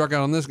 They struck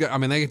out on this guy. I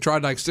mean, they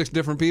tried like 6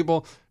 different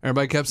people.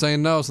 Everybody kept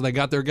saying no, so they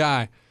got their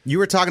guy. You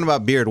were talking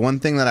about Beard. One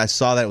thing that I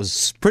saw that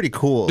was pretty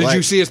cool. Did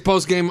you see his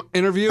post-game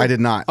interview? I did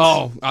not.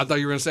 Oh, I thought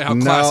you were going to say how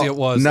classy it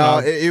was. No,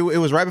 it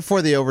was right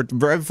before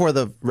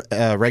the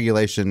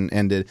regulation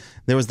ended.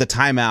 There was the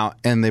timeout,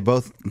 and they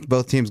both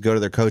teams go to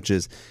their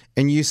coaches,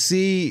 and you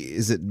see,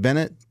 is it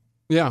Bennett?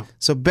 Yeah.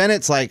 So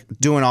Bennett's like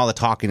doing all the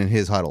talking in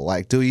his huddle.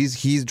 Like, dude,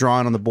 he's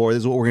drawing on the board.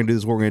 This is what we're gonna do.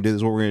 This is what we're gonna do. This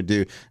is what we're gonna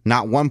do.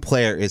 Not one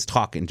player is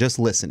talking, just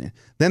listening.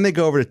 Then they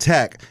go over to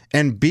Tech,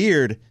 and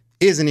Beard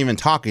isn't even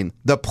talking.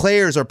 The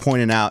players are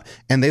pointing out,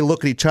 and they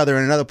look at each other,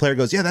 and another player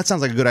goes, "Yeah, that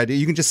sounds like a good idea."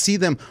 You can just see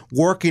them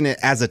working it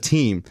as a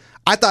team.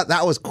 I thought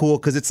that was cool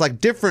because it's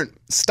like different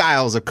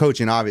styles of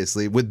coaching.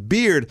 Obviously, with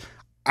Beard,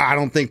 I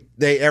don't think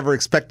they ever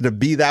expected to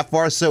be that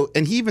far. So,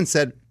 and he even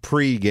said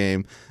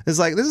pre-game, it's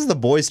like, this is the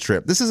boys'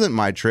 trip. This isn't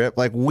my trip.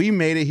 Like, we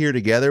made it here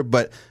together,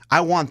 but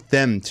I want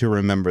them to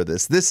remember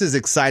this. This is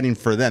exciting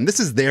for them. This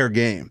is their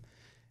game.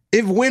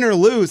 If win or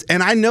lose,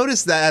 and I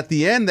noticed that at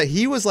the end that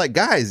he was like,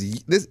 guys,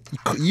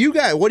 you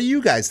guys, what do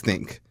you guys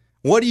think?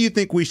 What do you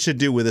think we should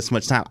do with this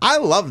much time? I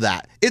love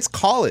that. It's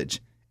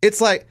college. It's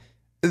like,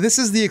 this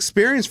is the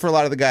experience for a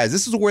lot of the guys.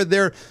 This is where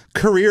their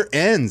career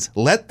ends.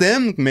 Let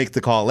them make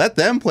the call. Let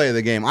them play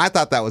the game. I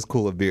thought that was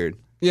cool of Beard.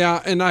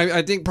 Yeah, and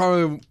I think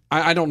probably,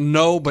 I don't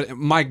know, but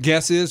my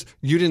guess is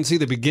you didn't see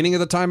the beginning of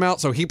the timeout,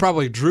 so he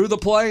probably drew the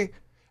play,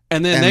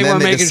 and then they were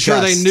making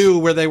sure they knew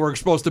where they were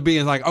supposed to be,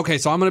 and like, okay,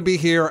 so I'm going to be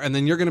here, and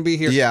then you're going to be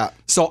here. Yeah.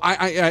 So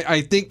I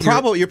think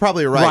you're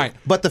probably right. Right.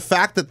 But the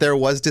fact that there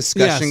was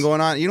discussion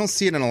going on, you don't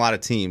see it in a lot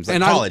of teams,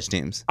 like college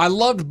teams. I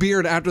loved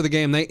Beard after the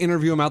game. They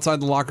interview him outside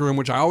the locker room,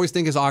 which I always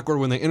think is awkward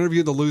when they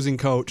interview the losing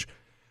coach,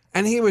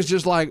 and he was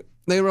just like,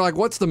 they were like,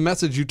 what's the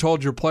message you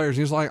told your players? And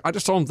he was like, I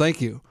just told them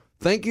thank you.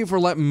 Thank you for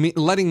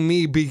letting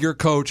me be your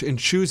coach and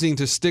choosing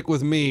to stick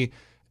with me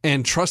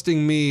and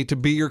trusting me to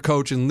be your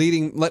coach and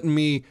letting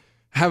me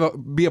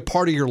be a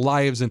part of your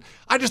lives. And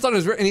I just thought it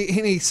was very,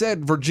 and he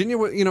said Virginia,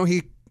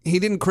 he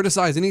didn't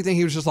criticize anything.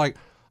 He was just like,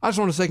 I just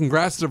want to say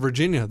congrats to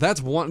Virginia.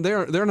 That's one.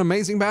 They're an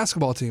amazing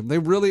basketball team. They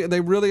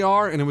really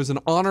are. And it was an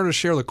honor to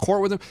share the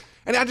court with him.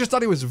 And I just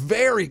thought he was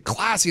very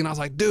classy. And I was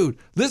like, dude,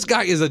 this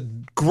guy is a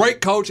great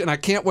coach, and I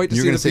can't wait to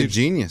see the future. You're going to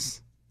say genius.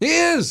 He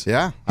is.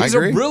 Yeah, he's I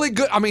agree. a really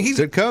good. I mean, he's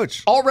good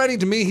coach. Already,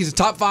 to me, he's a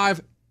top 5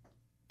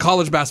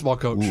 college basketball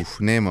coach. Oof,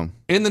 name him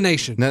in the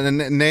nation.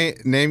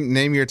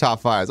 Name your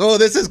top 5s. Oh,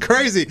 this is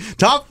crazy.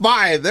 Top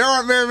 5. There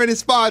aren't very many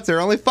spots. There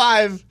are only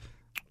 5.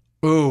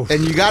 Ooh.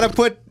 And you gotta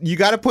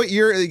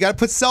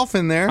put self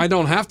in there. I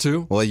don't have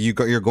to. Well,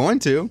 you're going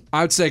to.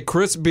 I would say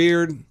Chris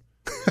Beard,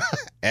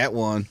 At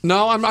one.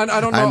 No, I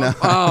don't know.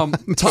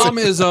 Tom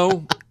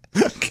Izzo.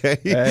 Okay.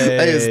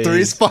 Hey, it's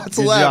 3 spots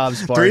good left. job,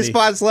 Sparty. 3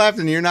 spots left,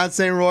 and you're not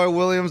saying Roy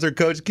Williams or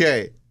Coach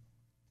K.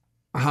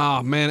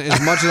 Oh man, as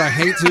much as I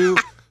hate to,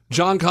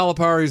 John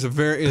Calipari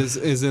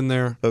is in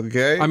there.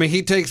 Okay. I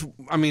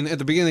mean, at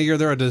the beginning of the year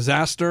they're a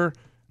disaster,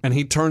 and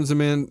he turns them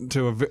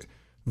into a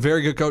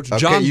very good coach. Okay,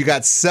 John, you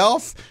got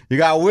Self, you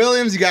got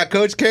Williams, you got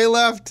Coach K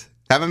left.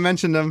 Haven't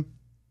mentioned him.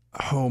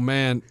 oh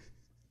man,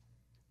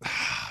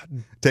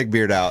 Take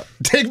Beard out.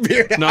 Take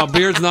Beard out. no,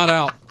 Beard's not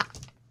out.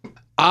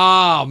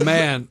 Oh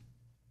man,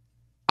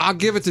 I'll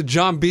give it to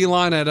John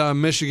Beeline at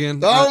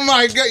Michigan. Oh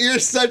my God, you're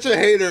such a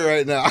hater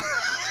right now.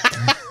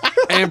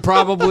 And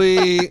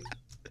probably.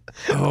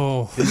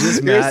 Oh,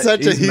 He's You're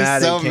such a. He's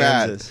mad so at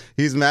mad. Kansas.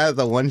 He's mad at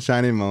the one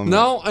shining moment.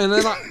 no, and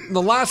then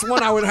the last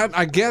one I would have,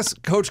 I guess,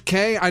 Coach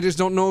K. I just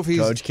don't know if he's.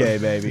 Coach K,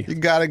 baby. You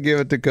got to give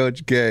it to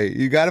Coach K.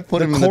 You got to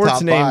put him The in the court's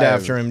top named 5.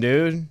 after him,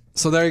 dude.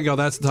 So there you go.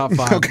 That's the top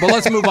 5. But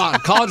let's move on.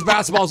 College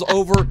basketball's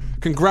over.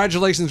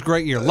 Congratulations,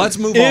 great year. Let's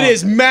move on. It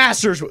is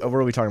Masters. What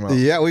are we talking about?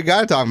 Yeah, we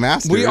got to talk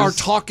Masters. We are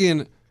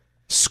talking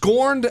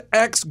scorned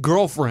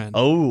ex-girlfriend.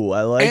 Oh,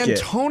 I like it.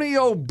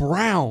 Antonio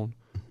Brown.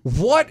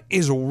 What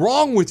is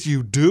wrong with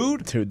you,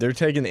 dude? Dude, they're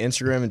taking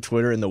Instagram and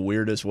Twitter in the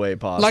weirdest way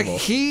possible. Like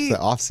he. It's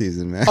the off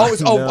season, man.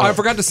 Oh, I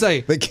forgot to say.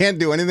 They can't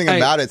do anything Hey.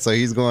 about it, so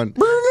he's going.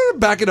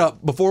 Back it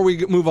up before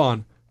we move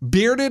on.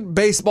 Bearded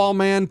Baseball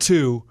Man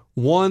 2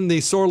 won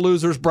the sore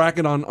losers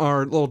bracket on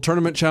our little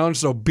tournament challenge.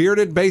 So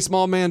Bearded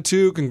Baseball Man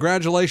 2,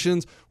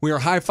 congratulations. We are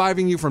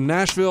high-fiving you from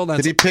Nashville.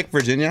 That's, Did he pick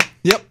Virginia?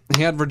 Yep,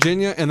 he had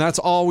Virginia, and that's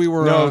all we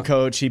were. No,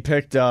 Coach. He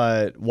picked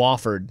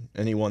Wofford,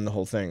 and he won the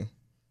whole thing.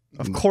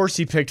 Of course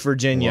he picked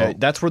Virginia. Whoa.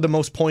 That's where the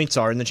most points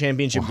are in the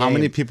championship Well, how game.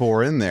 many people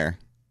were in there?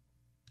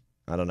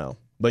 I don't know.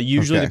 But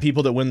usually Okay. the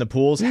people that win the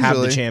pools have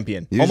the Usually.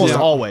 champion. Usually. Almost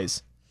Yeah.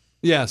 always.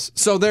 Yes,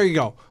 so there you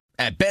go.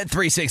 At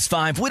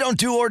Bet365, we don't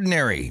do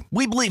ordinary.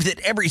 We believe that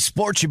every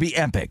sport should be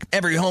epic.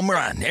 Every home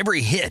run,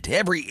 every hit,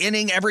 every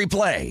inning, every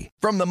play.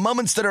 From the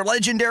moments that are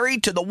legendary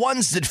to the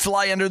ones that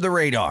fly under the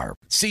radar.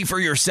 See for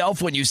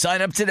yourself when you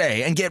sign up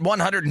today and get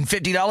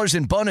 $150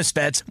 in bonus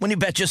bets when you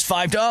bet just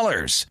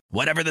 $5.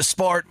 Whatever the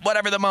sport,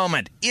 whatever the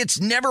moment, it's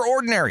never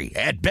ordinary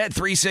at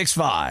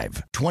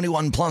Bet365.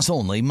 21 plus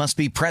only. Must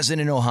be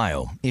present in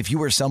Ohio. If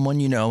you or someone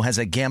you know has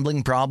a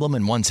gambling problem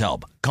and wants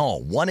help,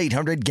 call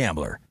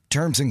 1-800-GAMBLER.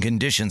 Terms and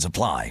conditions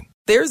apply.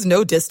 There's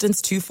no distance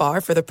too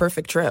far for the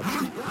perfect trip.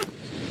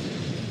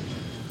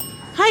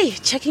 Hi,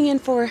 checking in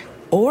for...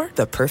 Or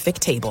the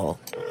perfect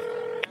table.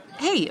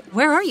 Hey,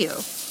 where are you?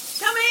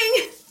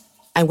 Coming!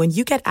 And when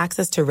you get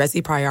access to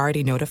Resi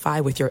Priority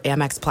Notify with your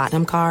Amex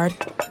Platinum card...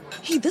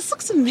 Hey, this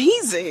looks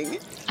amazing.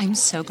 I'm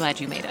so glad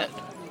you made it.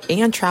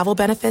 And travel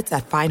benefits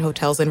at fine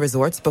hotels and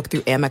resorts booked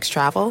through Amex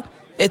Travel,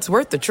 it's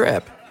worth the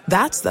trip.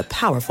 That's the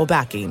powerful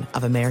backing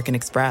of American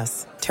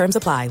Express. Terms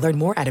apply. Learn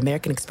more at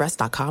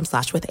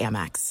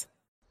americanexpress.com/withAmex.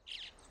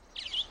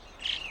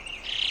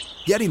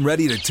 Getting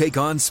ready to take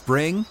on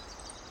spring?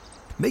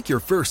 Make your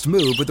first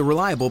move with the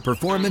reliable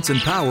performance and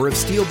power of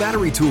Steel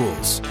battery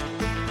tools.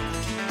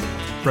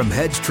 From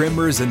hedge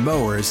trimmers and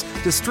mowers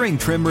to string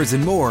trimmers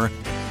and more,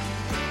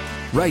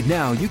 right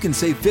now you can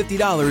save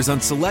 $50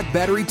 on select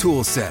battery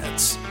tool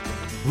sets.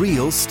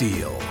 Real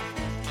Steel.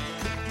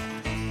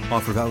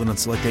 Offer valid on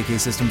select AK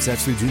system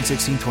sets through June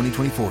 16,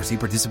 2024. See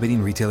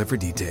participating retailer for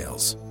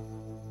details.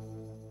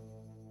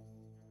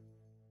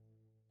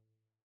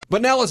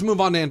 But now let's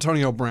move on to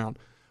Antonio Brown.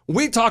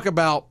 We talk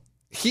about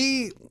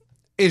he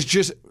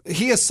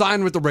has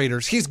signed with the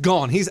Raiders. He's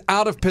gone. He's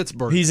out of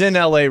Pittsburgh. He's in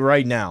LA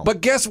right now.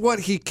 But guess what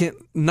he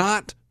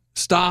cannot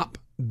stop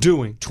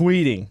doing?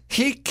 Tweeting.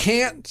 He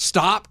can't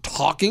stop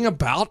talking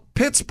about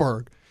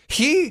Pittsburgh.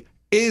 He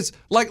is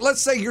like,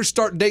 let's say you're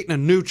starting dating a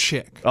new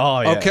chick.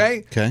 Oh, yeah. Okay?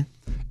 Okay.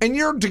 And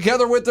you're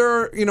together with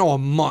her, a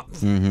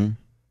month. Mm-hmm.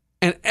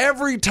 And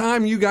every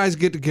time you guys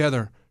get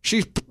together,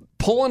 she's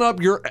pulling up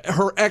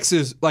her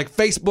ex's like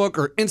Facebook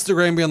or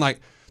Instagram being like,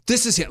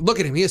 this is him.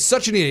 Look at him. He is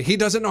such an idiot. He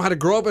doesn't know how to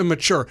grow up and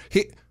mature.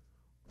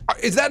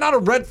 Is that not a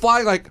red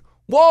flag? Like,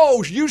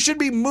 whoa, you should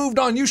be moved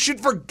on. You should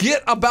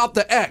forget about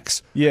the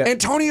ex. Yeah.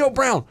 Antonio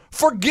Brown,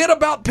 forget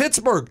about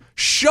Pittsburgh.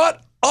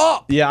 Shut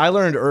up. Yeah, I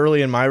learned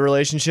early in my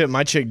relationship,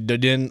 my chick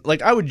didn't,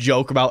 like, I would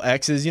joke about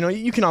exes.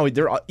 You can always,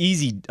 they're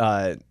easy,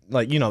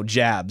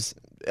 jabs.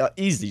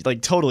 Easy,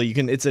 like totally.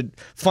 It's a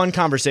fun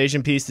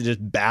conversation piece to just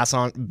bash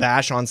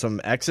on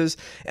some exes.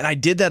 And I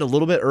did that a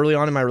little bit early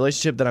on in my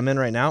relationship that I'm in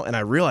right now. And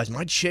I realized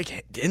my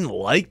chick didn't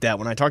like that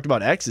when I talked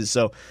about exes.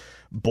 So,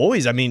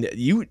 boys, I mean,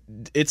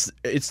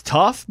 it's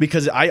tough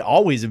because I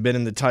always have been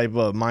in the type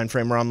of mind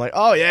frame where I'm like,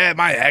 oh yeah,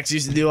 my ex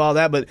used to do all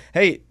that. But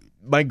hey,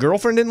 my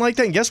girlfriend didn't like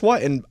that, and guess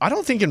what? And I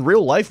don't think in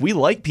real life we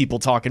like people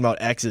talking about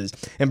exes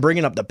and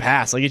bringing up the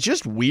past. Like, it's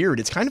just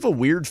weird. It's kind of a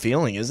weird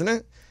feeling, isn't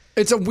it?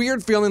 It's a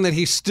weird feeling that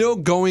he's still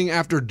going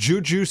after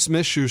Juju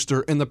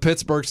Smith-Schuster in the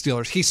Pittsburgh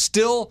Steelers. He's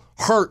still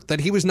hurt that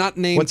he was not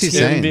named. What's he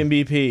saying?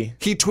 MVP.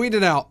 He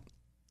tweeted out,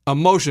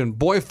 emotion,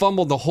 boy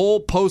fumbled the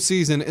whole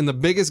postseason in the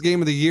biggest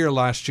game of the year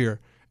last year.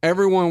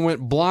 everyone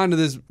went blind to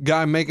this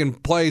guy making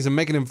plays and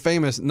making him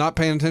famous, not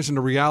paying attention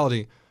to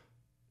reality.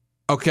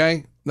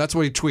 Okay? That's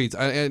what he tweets.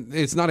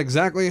 It's not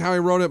exactly how he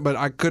wrote it, but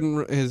I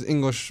couldn't. His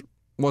English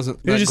wasn't.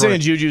 He was just saying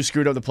Juju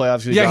screwed up the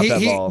playoffs because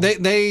he dropped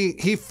that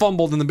ball. He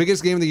fumbled in the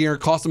biggest game of the year,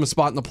 cost him a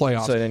spot in the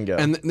playoffs. So he didn't go.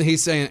 And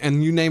he's saying,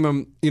 and you name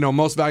him,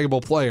 most valuable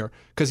player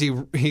because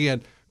he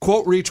had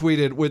quote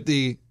retweeted with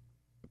the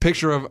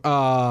picture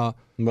of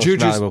Most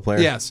Juju's valuable player.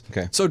 Yes.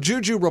 Okay. So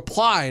Juju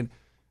replied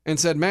and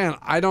said, "Man,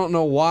 I don't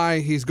know why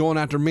he's going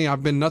after me.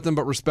 I've been nothing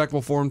but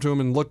respectful for him to him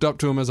and looked up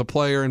to him as a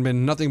player and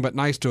been nothing but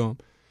nice to him."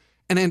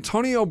 And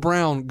Antonio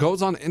Brown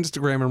goes on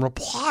Instagram and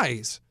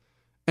replies,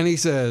 and he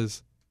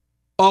says,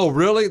 "Oh,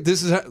 really?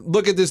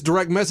 Look at this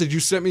direct message you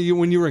sent me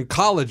when you were in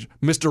college,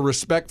 Mr.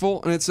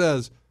 Respectful." And it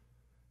says,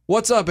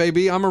 "What's up,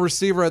 AB? I'm a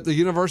receiver at the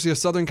University of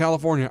Southern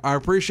California. I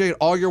appreciate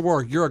all your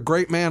work. You're a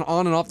great man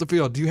on and off the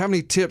field. Do you have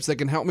any tips that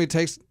can help me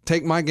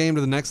take my game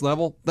to the next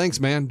level? Thanks,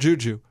 man.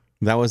 Juju."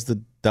 That was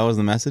the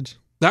message?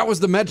 That was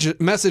the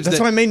message. That's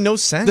why it made no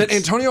sense. That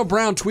Antonio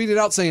Brown tweeted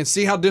out saying,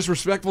 "See how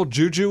disrespectful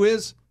Juju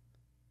is?"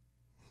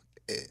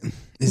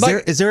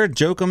 Is there a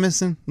joke I'm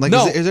missing? Like,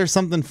 no. Is there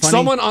something funny?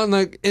 Someone on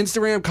the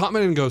Instagram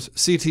commented and goes,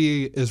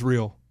 "CTE is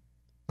real."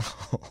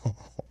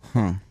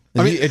 Do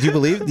you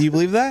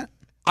believe that?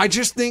 I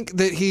just think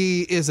that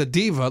he is a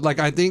diva. Like,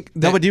 I think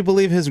that... No, but do you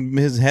believe his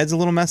head's a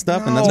little messed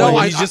up? And that's no,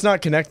 why he's just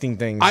not connecting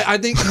things. I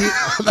think he...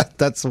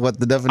 that's what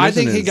the definition is. I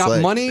think he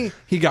got money,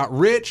 he got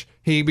rich,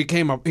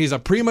 he's a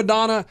prima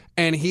donna,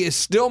 and he is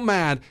still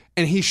mad,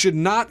 and he should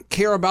not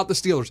care about the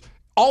Steelers.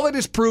 All it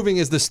is proving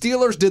is the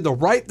Steelers did the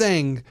right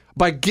thing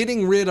by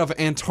getting rid of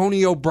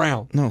Antonio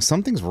Brown. No,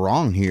 something's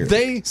wrong here.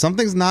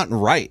 Something's not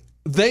right.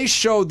 They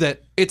showed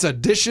that it's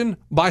addition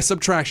by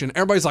subtraction.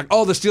 Everybody's like,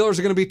 "Oh, the Steelers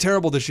are going to be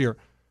terrible this year."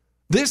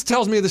 This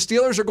tells me the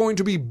Steelers are going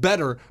to be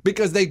better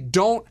because they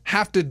don't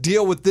have to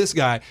deal with this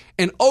guy.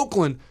 In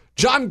Oakland,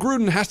 John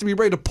Gruden has to be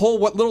ready to pull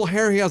what little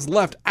hair he has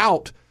left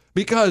out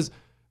because,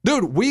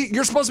 dude,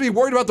 you're supposed to be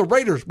worried about the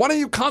Raiders. Why don't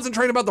you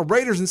concentrate about the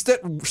Raiders instead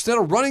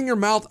of running your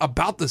mouth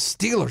about the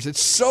Steelers?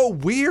 It's so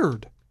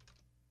weird.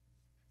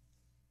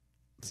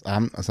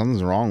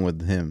 Something's wrong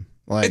with him.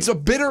 Like, it's a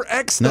bitter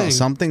X thing. No,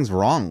 something's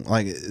wrong.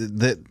 Like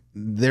that.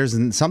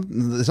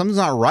 Something's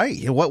not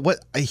right.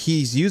 What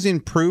he's using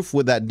proof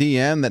with that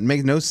DM that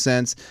makes no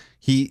sense.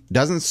 He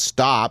doesn't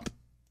stop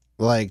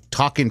like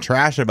talking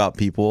trash about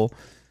people,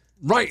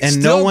 right?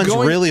 And no one's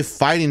really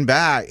fighting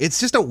back.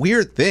 It's just a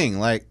weird thing.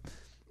 Like,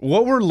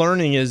 what we're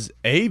learning is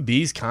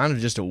AB's kind of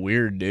just a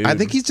weird dude. I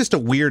think he's just a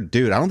weird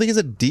dude. I don't think he's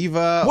a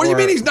diva. What do you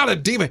mean he's not a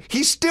diva?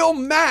 He's still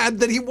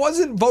mad that he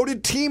wasn't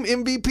voted team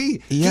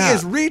MVP. Yeah. He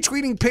is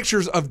retweeting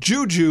pictures of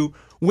Juju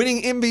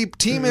winning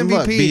team MVP.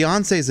 Look,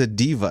 Beyonce's a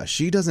diva.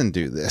 She doesn't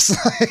do this.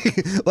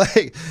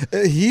 like,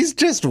 he's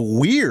just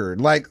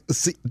weird. Like,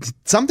 see,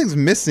 something's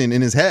missing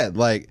in his head.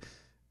 Like,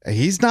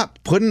 he's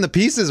not putting the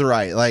pieces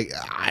right. Like,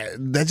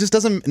 that just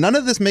doesn't. None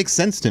of this makes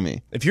sense to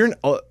me. If you're an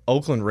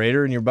Oakland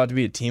Raider and you're about to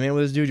be a teammate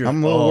with this dude,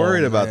 I'm a little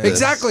worried about this.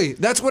 Exactly.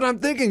 That's what I'm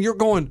thinking. You're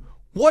going,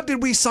 what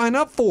did we sign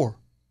up for?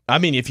 I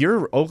mean, if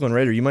you're an Oakland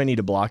Raider, you might need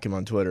to block him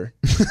on Twitter.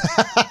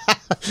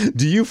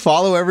 Do you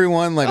follow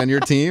everyone like on your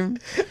team?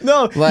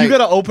 No, like, you got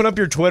to open up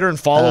your Twitter and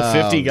follow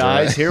 50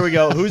 guys. Boy. Here we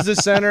go. Who's the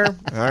center?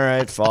 All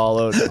right,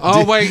 followed.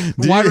 Oh, wait.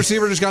 Wide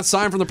receiver just got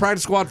signed from the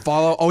practice squad.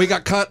 Follow. Oh, he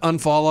got cut.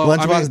 Unfollow.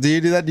 Lunchbox, do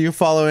you do that? Do you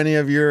follow any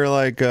of your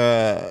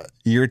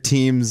your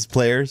team's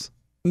players?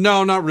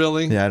 No, not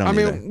really. Yeah, I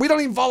mean, we don't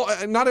even follow.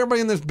 Not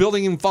everybody in this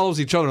building even follows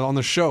each other on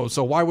the show.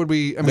 So why would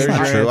we? I mean, that's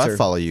not true. I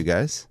follow you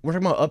guys. We're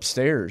talking about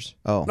upstairs.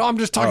 Oh, no, I'm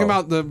just talking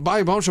about the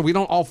Bobby Bone Show. We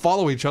don't all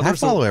follow each other. I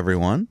follow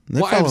everyone.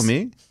 They follow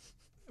me.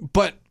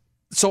 But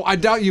so I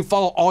doubt you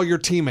follow all your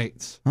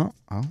teammates. Oh,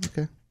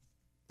 okay.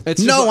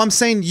 I'm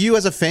saying you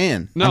as a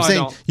fan. No, I'm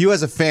saying I don't. you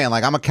as a fan.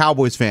 Like, I'm a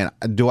Cowboys fan.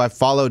 Do I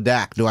follow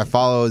Dak? Do I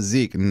follow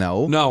Zeke?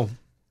 No.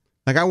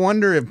 Like, I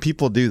wonder if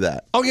people do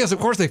that. Oh, yes, of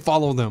course they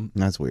follow them.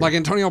 That's weird. Like,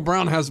 Antonio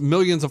Brown has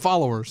millions of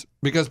followers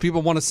because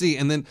people want to see.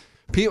 And then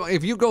people,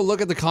 if you go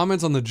look at the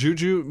comments on the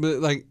Juju,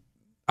 like,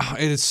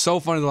 it is so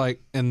funny.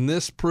 Like, and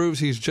this proves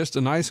he's just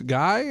a nice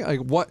guy. Like,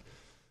 what?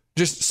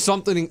 Just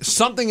something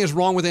is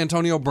wrong with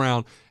Antonio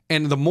Brown.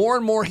 And the more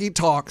and more he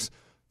talks,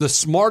 the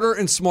smarter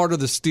and smarter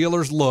the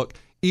Steelers look,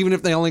 even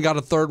if they only got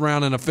a 3rd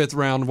round and a 5th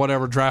round,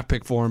 whatever draft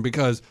pick for him,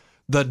 because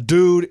the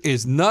dude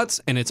is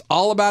nuts, and it's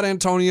all about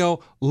Antonio.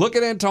 Look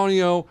at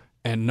Antonio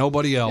and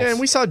nobody else. Yeah, and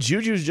we saw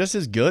Juju's just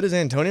as good as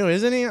Antonio,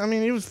 isn't he? I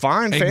mean, he was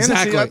fine.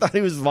 Exactly. Fantasy, I thought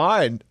he was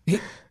fine.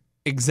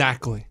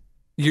 Exactly.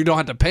 You don't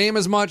have to pay him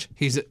as much.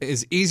 He's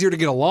easier to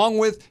get along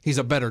with. He's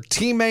a better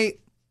teammate.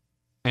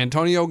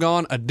 Antonio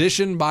gone,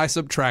 addition by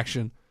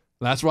subtraction.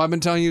 That's what I've been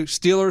telling you.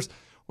 Steelers,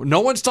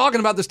 no one's talking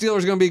about the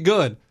Steelers going to be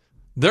good.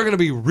 They're going to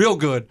be real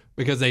good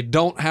because they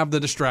don't have the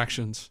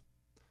distractions.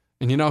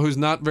 And you know who's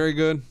not very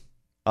good?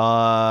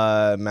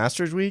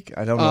 Masters week?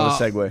 I don't know the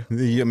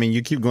segue. I mean,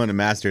 you keep going to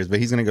Masters, but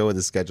he's going to go with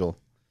his schedule.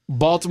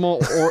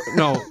 Baltimore,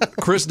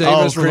 Chris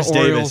Davis from the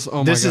Orioles.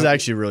 Oh, this is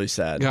actually really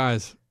sad.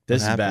 Guys.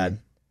 This is bad.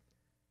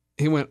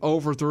 He went 0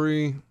 for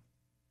 3,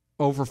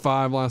 0 for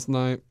 5 last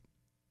night.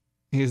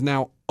 He is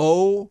now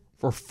 0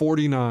 for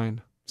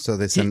 49. So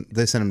they sent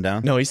him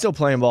down? No, he's still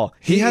playing ball.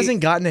 He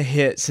hasn't gotten a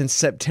hit since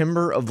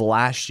September of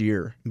last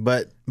year.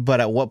 But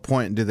at what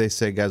point do they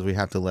say, guys, we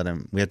have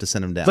to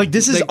send him down? Like,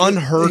 this is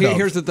unheard of.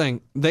 Here's the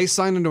thing. They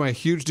signed him to a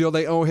huge deal.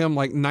 They owe him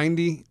like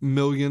 $90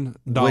 million.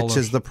 Which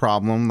is the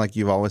problem, like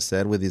you've always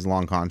said, with these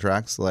long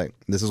contracts. Like,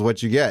 this is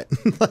what you get.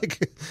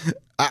 Like,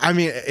 I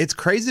mean, it's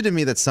crazy to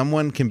me that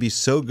someone can be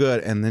so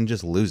good and then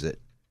just lose it.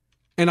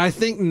 And I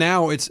think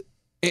now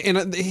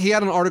and he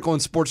had an article in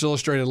Sports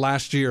Illustrated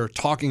last year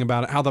talking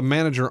about it, how the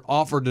manager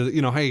offered to,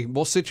 hey,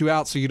 we'll sit you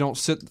out so you don't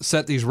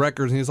set these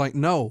records. And he's like,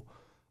 no,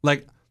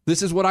 like,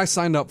 this is what I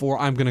signed up for.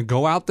 I'm going to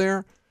go out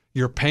there.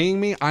 You're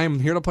paying me. I am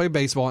here to play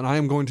baseball, and I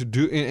am going to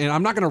do, and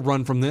I'm not going to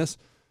run from this.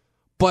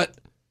 But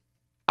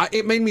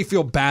it made me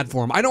feel bad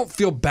for him. I don't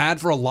feel bad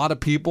for a lot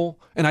of people,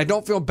 and I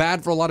don't feel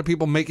bad for a lot of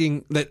people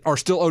that are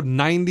still owed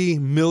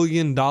 $90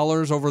 million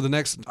over the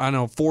next,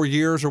 4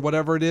 years or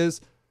whatever it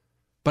is.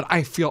 But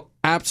I feel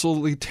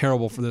absolutely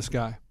terrible for this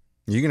guy.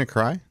 You going to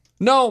cry?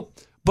 No,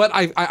 but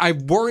I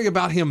worry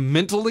about him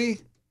mentally.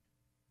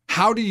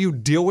 How do you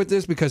deal with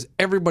this? Because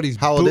everybody's...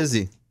 How old is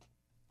he?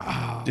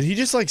 Did he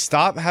just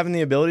stop having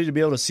the ability to be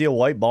able to see a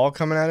white ball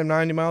coming at him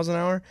 90 miles an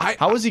hour?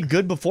 How was he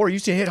good before? He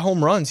used to hit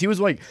home runs. He was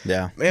like...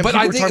 Yeah. Man, but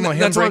I think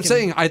that's what I'm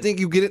saying. I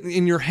think you get it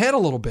in your head a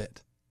little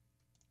bit.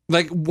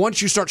 Like,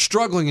 once you start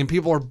struggling and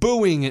people are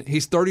booing it,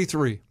 he's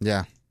 33.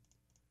 Yeah.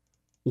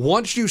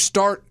 Once you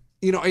start...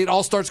 it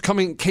all starts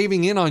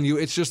caving in on you.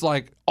 It's just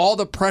like all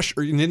the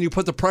pressure, and then you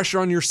put the pressure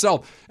on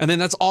yourself, and then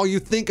that's all you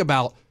think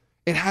about.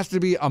 It has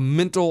to be a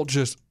mental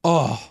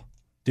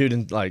Dude,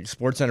 and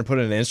SportsCenter put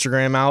an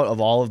Instagram out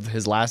of all of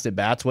his last at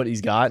bats, what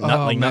he's got.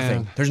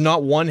 Nothing. There's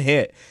not one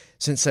hit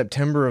since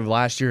September of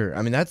last year.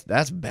 I mean,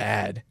 that's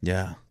bad.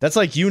 Yeah. That's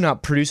like you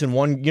not producing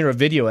one, you're a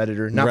video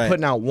editor, not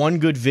putting out one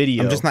good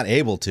video. I'm just not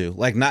able to.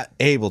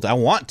 I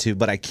want to,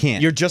 but I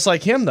can't. You're just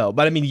like him, though.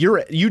 But I mean,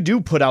 you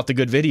do put out the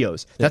good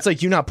videos. Yeah. That's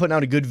like you not putting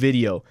out a good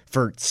video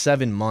for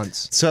 7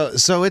 months.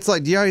 So it's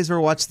like, do you guys ever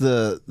watch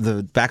the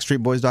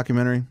Backstreet Boys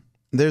documentary?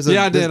 There's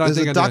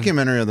a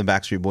documentary of the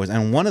Backstreet Boys,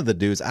 and one of the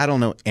dudes, I don't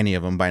know any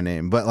of them by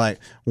name, but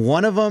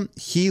one of them,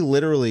 he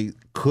literally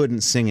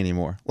couldn't sing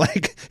anymore.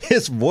 Like,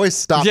 his voice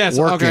stopped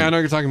working. Okay, I know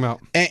what you're talking about.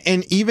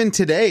 And even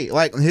today,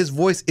 his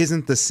voice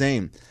isn't the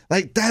same.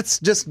 Like, that's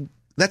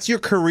your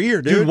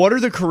career, dude. Dude, what are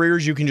the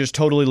careers you can just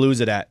totally lose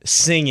it at?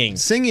 Singing,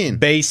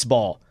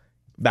 baseball,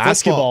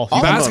 basketball.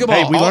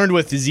 Hey, we learned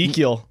with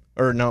Ezekiel,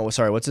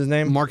 what's his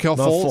name? Markelle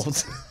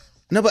Fultz.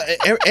 No, but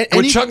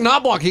with Chuck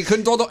Knobloch, he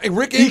couldn't throw the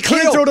Rick and Keel. He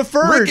couldn't throw to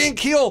first. Rick and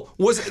Keel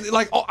was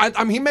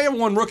he may have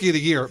won Rookie of the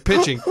Year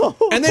pitching,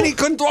 and then he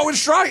couldn't throw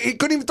his strike. He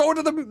couldn't even throw it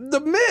to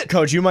the mitt.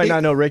 Coach, you might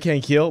not know Rick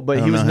and Keel,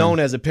 but he was known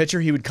as a pitcher.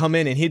 He would come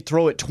in and he'd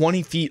throw it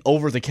 20 feet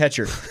over the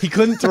catcher. He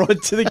couldn't throw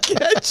it to the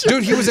catcher.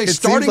 Dude, he was a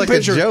starting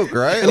pitcher. A joke,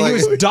 right? And he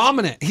was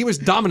dominant. He was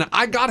dominant.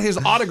 I got his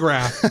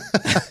autograph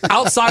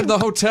outside the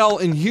hotel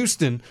in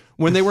Houston.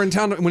 When they were in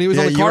town, when he was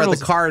on the Cardinals. You were at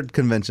the card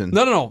convention.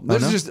 No.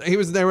 This is just, he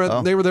was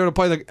there. They were there to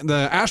play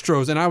the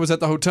Astros, and I was at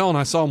the hotel, and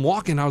I saw him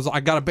walking.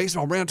 I got a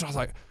baseball brand. I was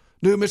like,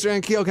 dude, Mr.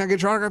 Ankiel, can I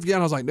get your autograph? Yeah.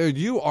 And I was like, dude,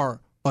 you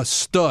are a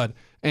stud.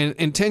 And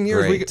in 10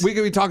 years, we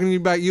could be talking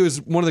about you as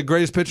one of the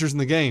greatest pitchers in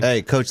the game.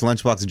 Hey, Coach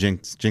Lunchbox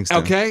jinxed him.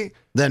 Okay.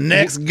 The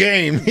next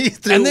game, he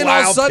threw and then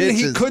all of a sudden,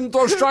 pitches. he couldn't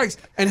throw strikes.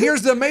 And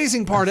here's the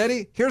amazing part,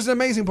 Eddie. Here's the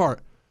amazing part.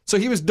 So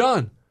he was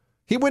done.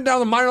 He went down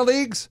to the minor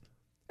leagues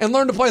and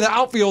learned to play the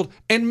outfield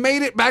and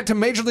made it back to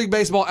Major League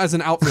Baseball as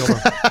an outfielder.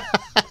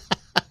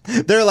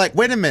 They're like,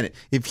 wait a minute.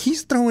 If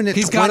he's throwing it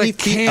 20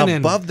 feet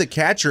above the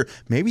catcher,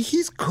 maybe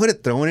he's good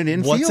at throwing it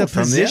infield. What's a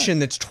position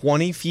that's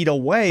 20 feet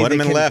away? Put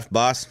him in left,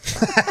 boss.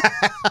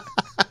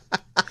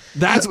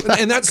 That's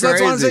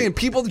what I'm saying.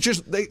 People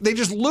just they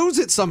just lose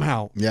it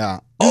somehow.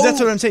 Yeah. Dude,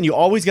 that's what I'm saying. You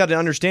always got to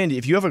understand,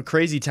 if you have a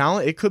crazy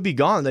talent, it could be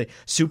gone. The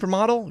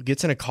supermodel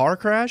gets in a car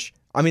crash.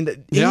 I mean,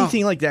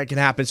 anything like that can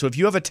happen. So if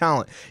you have a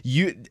talent,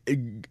 you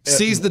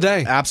seize the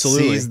day.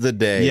 Absolutely, seize the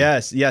day.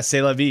 Yes,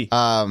 c'est la vie.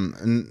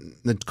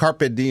 The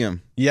carpe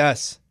diem.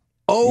 Yes.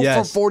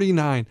 For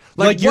 49.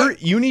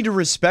 You need to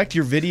respect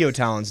your video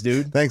talents,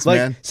 dude. Thanks,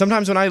 man.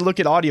 Sometimes when I look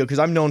at audio, because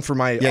I'm known for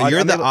my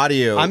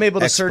audio. I'm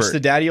able to expert. search the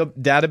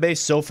database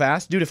so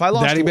fast, dude. If I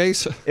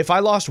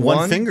lost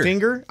one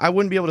finger, I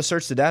wouldn't be able to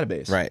search the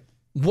database. Right.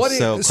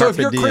 So if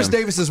you're Chris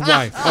Davis's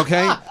wife,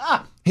 okay,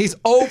 he's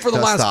 0 for the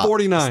last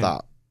 49.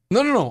 Stop.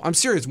 No. I'm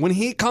serious. When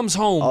he comes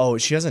home,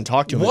 she hasn't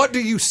talked to him. What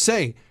do you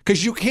say?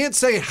 Because you can't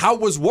say how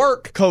was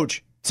work,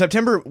 Coach.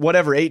 September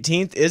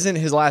 18th isn't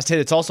his last hit.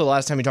 It's also the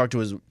last time he talked to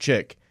his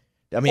chick.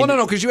 I mean,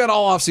 no, because you had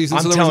all off season,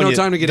 so there was no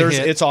time to get a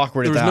hit. It's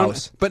awkward at the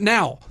house. But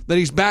now that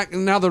he's back,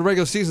 now the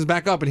regular season's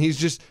back up, and he's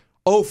just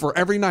for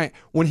every night.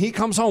 When he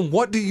comes home,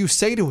 what do you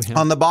say to him?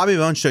 On the Bobby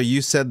Bones Show,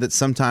 you said that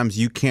sometimes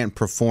you can't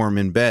perform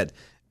in bed.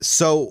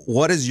 So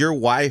what does your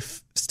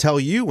wife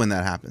tell you when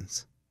that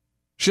happens?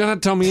 She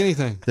doesn't tell me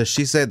anything. Does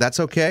she say that's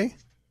okay?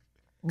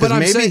 But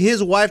maybe saying,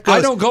 his wife goes,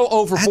 I don't go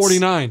 0 for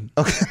 49.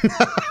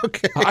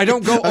 Okay. I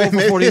don't go 0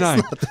 for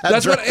 49.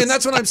 That's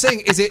what I'm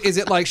saying. Is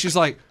it like she's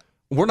like,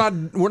 we're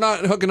not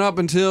hooking up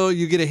until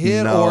you get a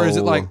hit, No. or is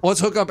it like let's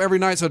hook up every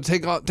night so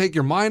take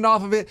your mind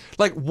off of it?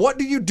 Like, what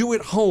do you do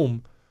at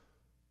home?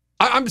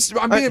 I'm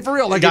being for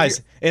real. Like,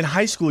 guys, in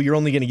high school, you're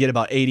only going to get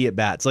about 80 at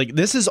bats. Like,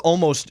 this is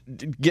almost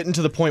getting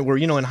to the point where,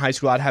 in high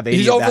school, I'd have 80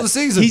 He's at over bats. the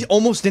season. He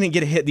almost didn't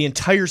get a hit the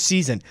entire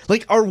season.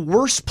 Like, our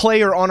worst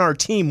player on our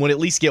team would at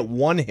least get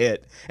one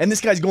hit, and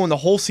this guy's going the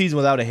whole season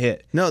without a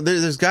hit. No,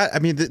 there's got. I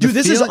mean, Dude,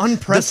 this is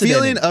unprecedented.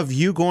 The feeling of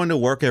you going to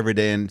work every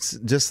day and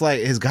just like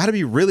it's got to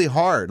be really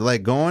hard.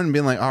 Like going and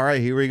being like, all right,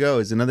 here we go.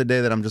 It's another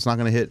day that I'm just not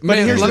going to hit. But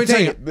here's let the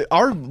me tell thing: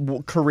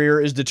 our career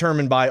is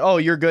determined by, oh,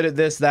 you're good at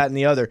this, that, and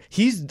the other.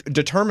 He's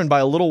determined by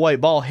a little white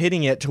ball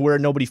hitting it to where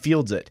nobody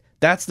fields it.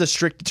 That's the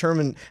strict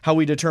how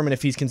we determine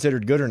if he's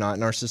considered good or not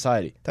in our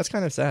society. That's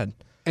kind of sad.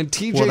 And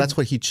TJ, Well, that's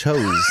what he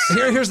chose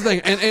here's the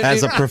thing.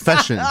 as a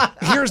profession.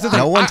 Here's the thing.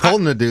 No one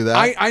told him to do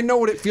that. I know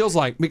what it feels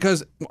like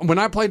because when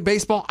I played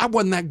baseball, I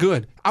wasn't that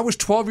good. I was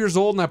 12 years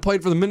old and I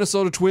played for the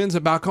Minnesota Twins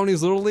at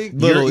Balcones Little League.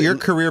 Your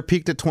career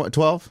peaked at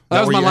 12?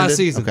 That was my last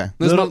season. Okay.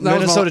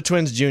 Minnesota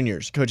Twins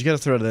juniors. Coach, you got to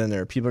throw it in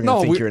there. People are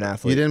going to think you're an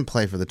athlete. You didn't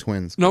play for the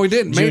Twins. No, we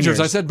didn't. Juniors. Majors.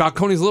 I said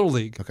Balcones Little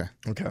League.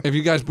 Okay. If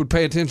you guys would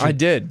pay attention. I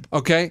did.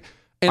 Okay.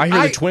 And I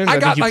hear the Twins. I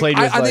think you played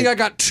with, I think I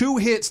got 2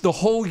 hits the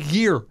whole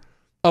year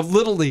of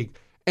Little League.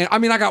 And I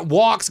mean, I got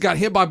walks, got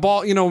hit by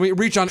ball,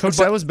 reach on. Coach,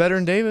 that was better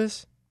than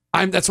Davis.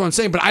 That's what I'm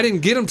saying, but I didn't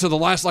get him to the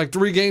last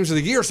 3 games of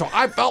the year, so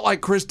I felt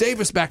like Chris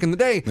Davis back in the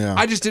day. Yeah.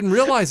 I just didn't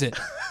realize it.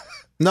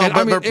 No, And,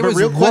 but it was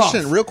real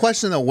rough.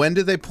 question though, when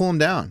did they pull him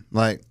down?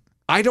 Like,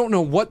 I don't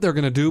know what they're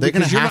going to do. They're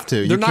gonna because have to.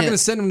 You They're not can't- going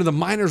to send him to the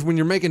minors when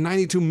you're making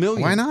 $92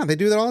 million. why not? They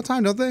do that all the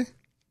time, don't they?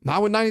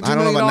 Not with $92 million. I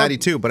don't know about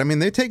 92, but I mean,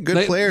 they take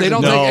good players. They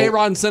don't No. take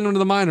A-Rod and send him to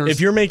the minors. If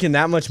you're making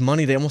that much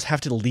money, they almost have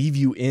to leave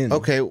you in.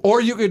 Okay.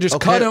 or you could just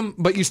Okay. cut him,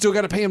 but you still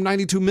got to pay him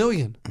 $92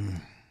 million.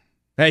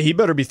 Hey, he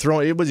better be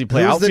throwing. Was he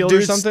play Who's the outfield or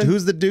dude- something?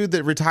 Who's the dude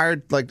that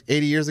retired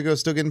 80 years ago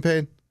still getting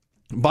paid?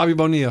 Bobby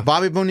Bonilla.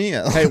 Bobby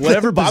Bonilla. Hey,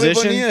 whatever Bobby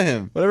position, Bonilla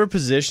him. whatever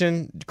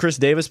position Chris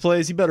Davis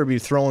plays, he better be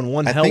throwing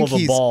one hell of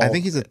a ball. I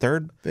think he's a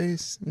third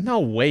base. No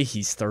way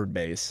he's third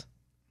base.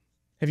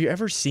 Have you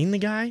ever seen the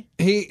guy?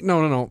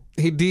 No.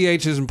 He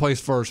DHs and plays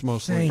first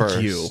mostly.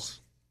 Thank you.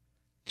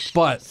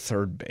 But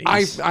Third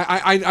base.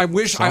 I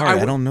wish Sorry,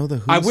 I don't know the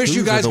who's I wish you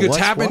who's or guys the could what's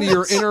tap into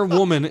what's. your inner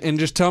woman and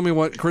just tell me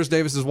what Chris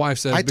Davis's wife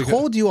says. I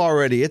told you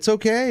already. It's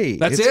okay.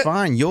 That's it's it?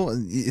 fine.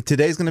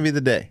 Today's going to be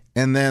the day,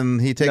 and then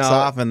he takes No.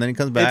 off, and then he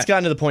comes back. It's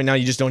gotten to the point now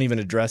you just don't even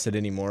address it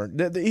anymore.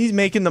 He's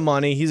making the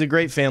money. He's a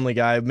great family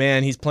guy.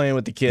 Man, he's playing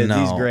with the kids. No,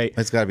 He's great.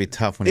 It's got to be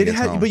tough when he gets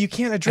home. But you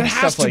can't address It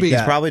has stuff to like be. that.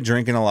 He's probably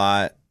drinking a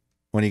lot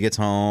when he gets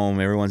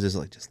home. Everyone's just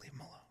like, just leave him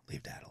alone.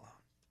 Leave Dad alone.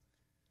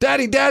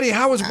 Daddy,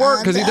 how was work?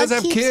 Because he does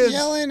have Dad keeps kids.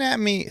 yelling at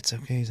me. It's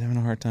okay. He's having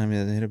a hard time. He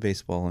hasn't hit a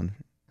baseball in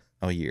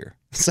a year.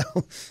 So,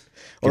 Or he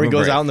give him a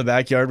goes break. out in the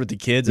backyard with the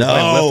kids and No.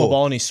 plays wiffle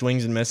ball and he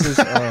swings and misses.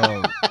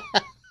 Oh.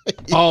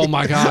 Oh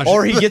my gosh.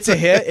 Or he gets a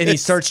hit and he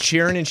starts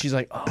cheering and she's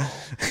like, oh.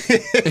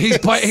 He's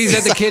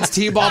at the kids'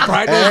 t-ball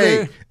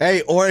practice.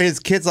 Or his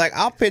kid's like,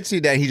 I'll pitch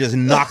you, Dad. He just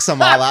knocks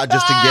them all out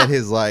just to get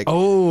his to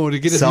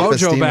get his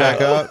self-esteem mojo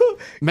back. up.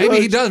 Maybe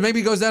he does. Maybe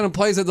he goes down and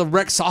plays at the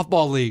rec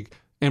softball league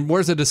and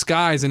wears a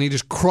disguise and he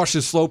just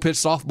crushes slow pitch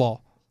softball.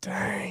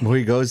 Where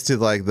he goes to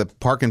the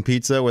Park and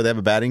Pizza where they have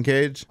a batting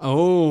cage.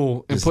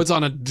 Oh, and puts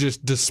on a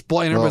just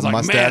display and everybody's like,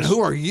 man, mustache.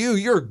 who are you?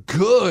 You're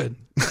good.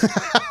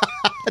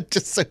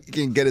 Just so he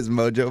can get his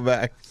mojo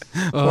back.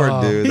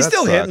 Poor dude. He's that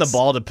still hitting the sucks.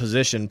 ball to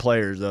position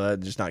players, though.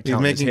 That's just not He's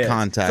counting making his hits.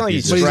 contact. It's not like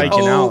He's he's But he's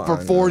striking out. for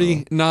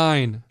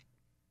 49.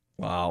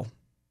 Wow.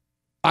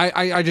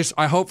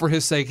 I hope for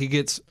his sake he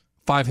gets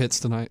 5 hits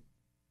tonight.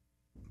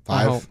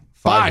 I hope.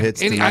 Five hits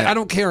tonight. I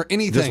don't care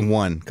anything. Just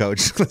one,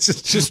 Coach. Let's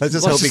just hope he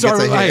let's gets start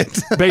a with-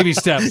 hit. hey, baby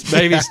steps.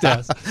 Baby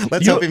steps.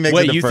 Let's hope he makes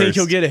it to you first. think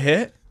he'll get a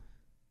hit?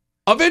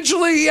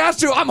 Eventually he has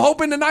to. I'm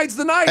hoping tonight's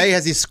the night. Hey,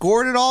 has he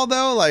scored at all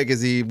though? Like,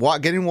 is he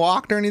getting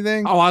walked or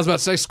anything? Oh, I was about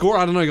to say score.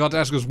 I don't know. You got to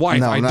ask his wife.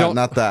 no, I don't.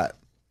 not that.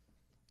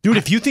 Dude,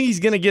 if you think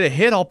he's going to get a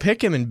hit, I'll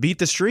pick him and beat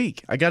the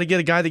streak. I got to get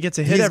a guy that gets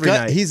a hit every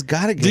night. He's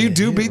got to get.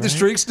 Do you beat the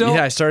streak still?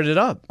 Yeah, I started it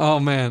up. Oh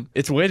man,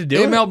 It's a way to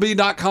do it.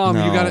 MLB.com.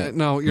 No. You got to.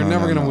 No, you're No,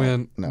 never no, gonna no.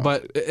 win. No.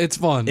 But it's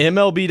fun.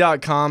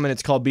 MLB.com, and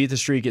it's called Beat the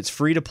Streak. It's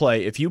free to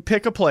play. If you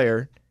pick a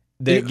player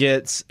that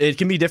gets, it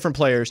can be different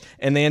players,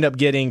 and they end up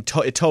getting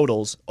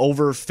totals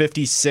over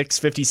 56,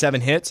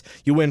 57 hits,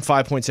 you win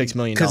 $5.6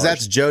 million. Because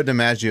that's Joe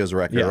DiMaggio's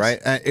record, Yes.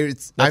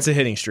 right? That's a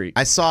hitting streak.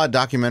 I saw a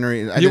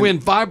documentary. You win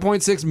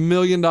 $5.6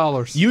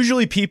 million.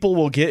 Usually people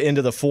will get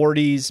into the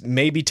 40s,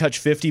 maybe touch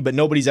 50, but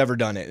nobody's ever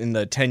done it in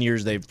the 10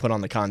 years they've put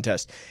on the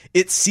contest.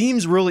 It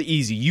seems really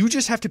easy. You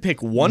just have to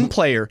pick one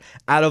player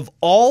out of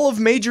all of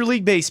Major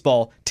League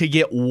Baseball to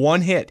get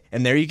one hit.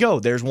 And there you go.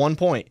 There's 1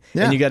 point.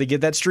 Yeah. And you got to get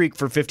that streak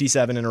for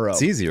 57 in a row.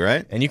 It's easy,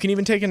 right? And you can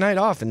even take a night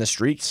off, and the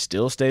streak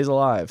still stays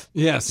alive.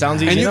 Yes,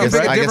 Sounds and easy you can enough,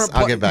 pick right? a different.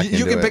 I'll get back you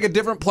into can it. pick a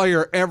different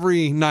player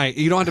every night.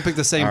 You don't have to pick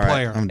the same All right,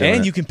 player. I'm doing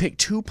And it. you can pick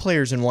 2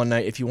 players in one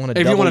night if you want to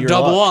If double you want to your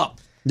double luck. up.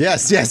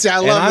 Yes, I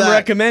love And I'm that.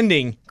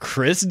 recommending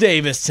Chris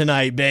Davis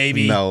tonight,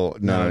 baby. No,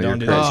 don't you're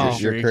do crazy.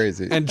 that. You're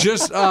crazy. And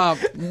just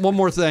one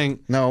more thing.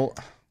 No,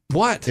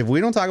 What? If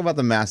we don't talk about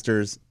the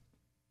Masters,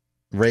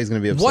 Ray's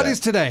going to be upset. What is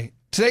today?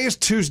 Today is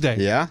Tuesday.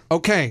 Yeah.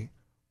 Okay.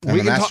 And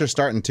the Masters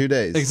start in 2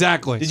 days.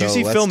 Exactly. Did you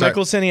see Phil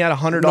Mickelson? He had a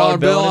 $100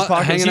 bill in his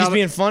pocket. He's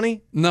being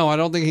funny? No, I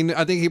don't think he.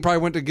 I think he probably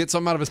went to get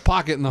something out of his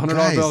pocket, and the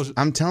 $100 bill.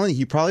 I'm telling you,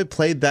 he probably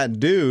played that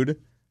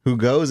dude who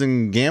goes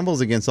and gambles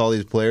against all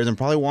these players and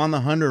probably won the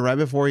 100 right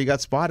before he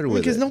got spotted with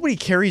it. Because nobody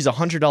carries a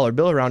 $100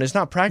 bill around. It's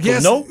not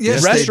practical.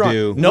 Yes, restaurant,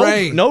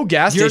 they do. No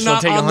gas station will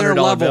take a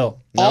 $100 bill.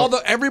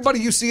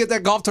 Everybody you see at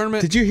that golf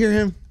tournament. Did you hear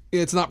him?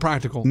 It's not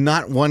practical.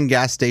 Not one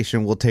gas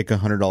station will take a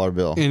 $100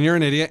 bill. And you're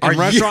an idiot. Are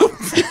and you?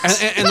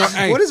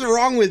 Hey, what is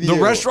wrong with you?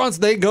 The restaurants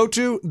they go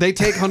to, they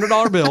take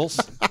 $100 bills,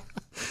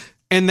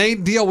 and they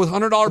deal with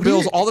 $100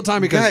 bills all the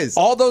time because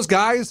all those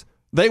guys,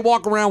 they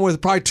walk around with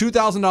probably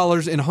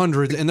 $2,000 in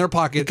hundreds in their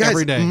pocket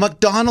every day.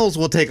 McDonald's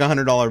will take a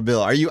 $100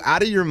 bill. Are you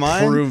out of your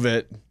mind? Prove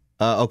it.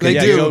 Okay, they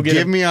do.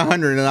 Give me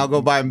 100 and I'll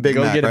go buy a Big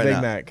Mac. Go get a right Big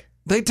now. Mac.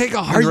 They take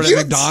 100 at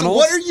McDonald's.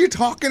 What are you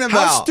talking about?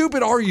 How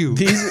stupid are you?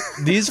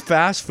 These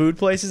fast food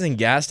places and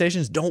gas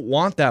stations don't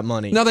want that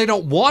money. No, they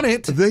don't want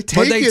it. They take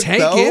but they it, take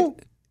though.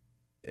 it.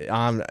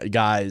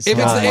 Guys,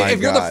 If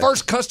you're the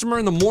first customer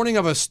in the morning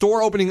of a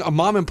store opening a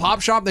mom and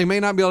pop shop, they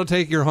may not be able to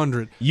take your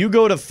 100. You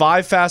go to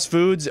 5 fast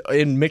foods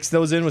and mix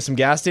those in with some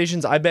gas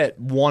stations. I bet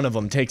one of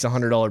them takes a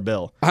 $100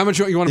 bill. How much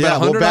you want to bet?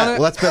 100 on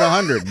it? Let's bet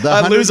 100.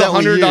 I lose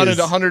 100 on a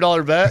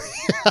 $100 bet.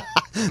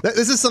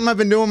 This is something I've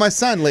been doing with my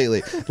son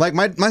lately. Like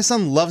my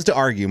son loves to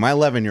argue. My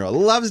 11-year-old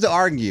loves to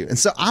argue, and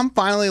so I'm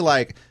finally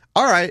like,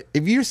 all right,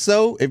 if you're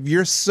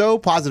so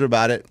positive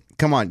about it,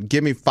 come on,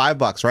 give me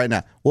 $5 right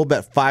now. We'll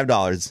bet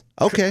 $5.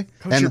 Okay.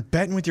 Coach, and you're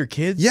betting with your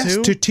kids yes,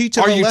 too? to teach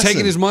him Are a you lesson.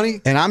 taking his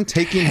money? And I'm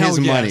taking Hell his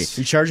money. yes.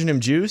 You charging him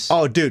juice?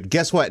 Oh, dude,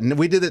 guess what?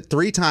 We did it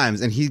 3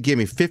 times, and he gave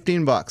me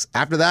 $15.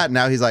 After that,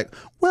 now he's like,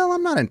 well,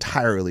 I'm not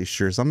entirely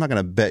sure, so I'm not going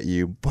to bet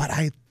you, but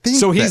I think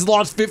So he's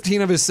lost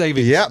 15 of his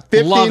savings. Yeah,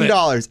 Love it.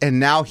 $15, and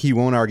now he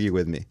won't argue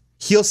with me.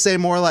 He'll say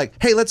more like,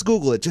 hey, let's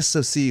Google it just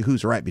to see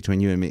who's right between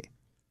you and me.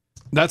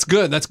 That's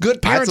good. That's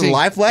good parenting. That's a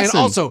life lesson.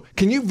 And also,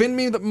 can you Vin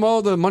me the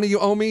money you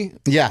owe me?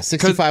 Yeah,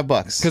 $65.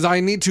 Because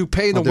I need to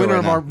pay the winner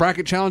of our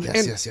bracket challenge.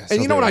 Yes, And I'll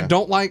you know do what it I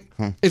don't like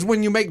is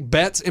when you make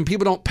bets and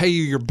people don't pay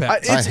you your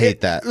bets. I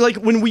hate that. Like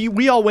when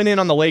we all went in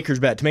on the Lakers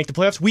bet to make the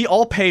playoffs, we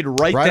all paid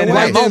right then in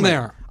away. that moment.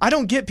 There. I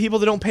don't get people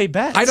that don't pay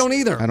bets. I don't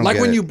either. I don't like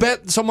get when it. you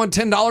bet someone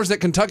 $10 that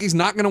Kentucky's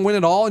not going to win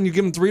at all, and you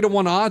give them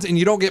 3-1 odds, and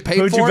you don't get paid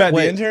Who'd for you it. bet,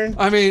 the intern?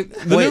 I mean,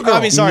 the Wait, new girl.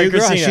 I mean, sorry, new girl,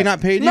 has Christina. she not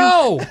paid you?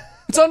 No,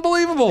 it's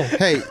unbelievable.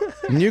 Hey,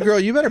 new girl,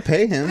 you better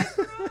pay him.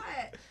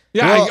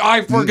 Yeah, Well,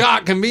 I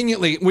forgot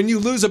conveniently. When you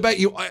lose a bet,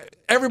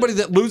 everybody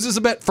that loses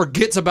a bet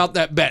forgets about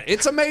that bet.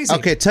 It's amazing.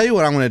 Okay, tell you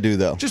what I'm going to do,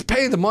 though. Just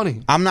pay the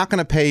money. I'm not going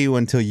to pay you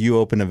until you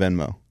open a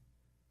Venmo.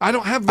 I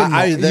don't have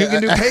Venmo. You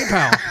can do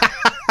PayPal.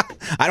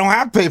 I don't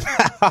have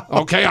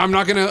PayPal. Okay, I'm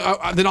not going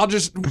to. Then I'll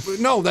just.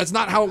 No, that's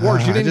not how it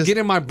works. You didn't get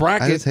in my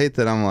bracket. I just hate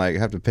that I'm like, I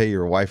have to pay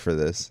your wife for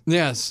this.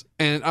 Yes.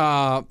 And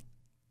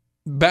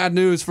bad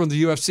news from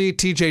the UFC.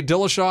 TJ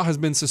Dillashaw has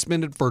been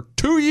suspended for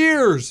 2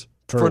 years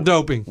for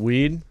doping.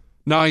 Weed?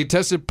 No, he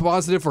tested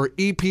positive for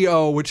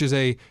EPO, which is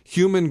a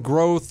human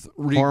growth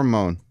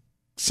Hormone.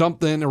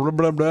 something, or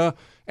blah, blah, blah.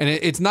 And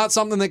it's not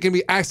something that can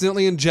be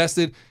accidentally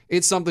ingested.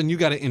 It's something you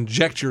got to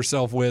inject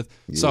yourself with.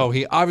 Yeah. So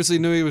he obviously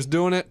knew he was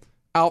doing it.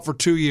 Out for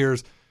 2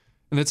 years.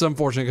 And it's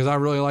unfortunate because I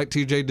really like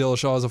TJ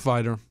Dillashaw as a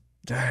fighter.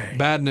 Dang.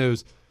 Bad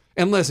news.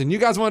 And listen, you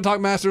guys want to talk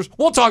Masters?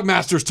 We'll talk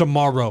Masters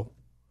tomorrow.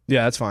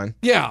 Yeah, that's fine.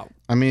 Yeah.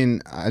 I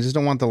mean, I just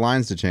don't want the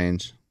lines to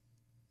change.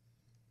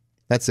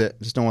 That's it.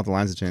 Just don't want the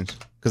lines to change.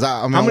 Because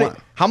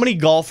how many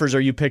golfers are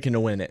you picking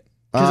to win it?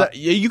 Because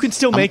you can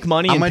still make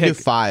money. I'm and going to pick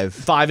do 5.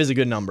 5 is a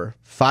good number.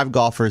 5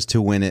 golfers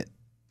to win it.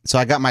 So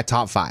I got my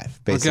top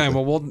 5, basically. Okay,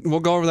 well,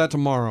 we'll go over that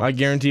tomorrow. I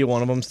guarantee you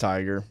one of them's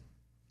Tiger.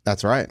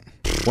 That's right.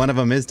 One of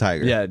them is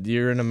Tiger. Yeah,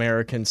 you're an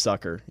American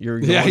sucker. You are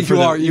a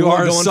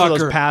going sucker. for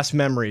those past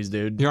memories,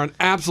 dude. You're an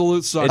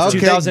absolute sucker. It's Okay,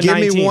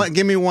 2019.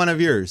 give me one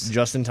of yours.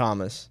 Justin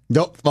Thomas.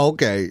 Nope.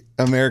 Okay,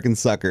 American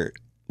sucker.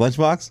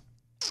 Lunchbox?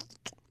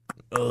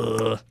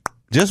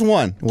 Just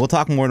one. We'll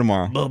talk more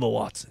tomorrow. Bubba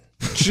Watson.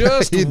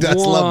 Just He does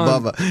one.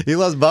 love Bubba. He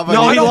loves Bubba.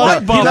 No, he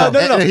loves Bubba.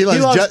 No. He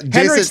loves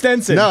Henrik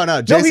Stenson.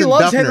 No, Jason he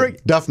loves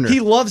Duffner. He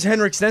loves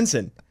Henrik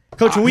Stenson.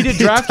 Coach, when we did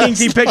DraftKings,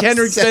 he picked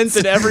Henrik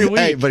Stenson every week.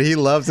 Hey, but he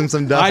loves him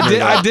some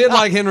Duffner. I did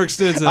like Henrik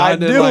Stenson. I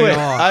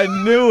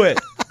knew it.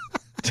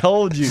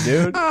 Told you,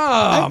 dude.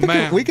 Oh,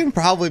 man. We can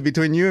probably,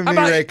 between you and me,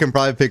 Ray, can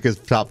probably pick his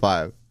top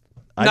 5.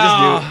 I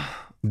just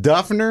do.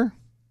 Duffner?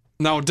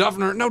 No,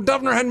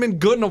 Duffner hadn't been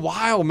good in a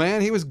while, man.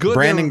 He was good.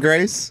 Brandon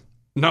Grace?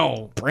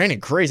 No. Brandon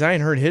Grace. I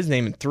ain't heard his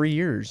name in 3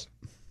 years.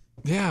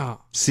 Yeah.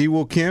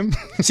 Siwoo Kim?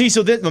 See,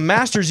 so the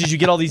Masters is you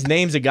get all these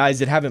names of guys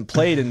that haven't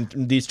played in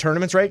these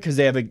tournaments, right? Because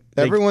they have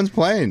everyone's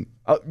playing.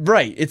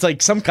 Right. It's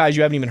like some guys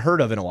you haven't even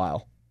heard of in a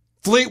while.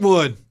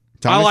 Fleetwood.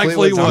 Tommy I like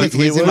Fleetwood.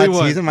 He's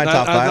in my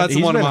top 5. That's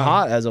He's one been of mine.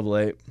 hot as of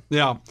late.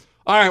 Yeah. All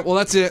right, well,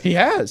 that's it. He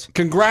has.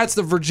 Congrats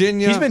to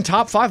Virginia. He's been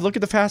top 5. Look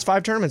at the past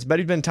 5 tournaments. Bet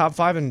he's been top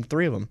 5 in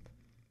 3 of them.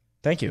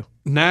 Thank you.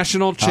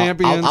 National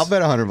champions. I'll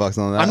bet $100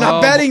 on that. I'm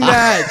not betting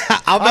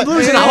that. I'm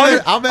losing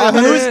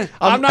 100.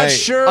 I'm not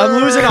sure.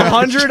 I'm losing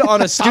 100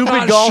 on a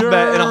stupid golf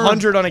bet and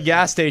 100 on a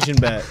gas station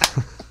bet.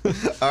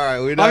 All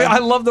right, we done. I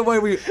love the way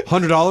we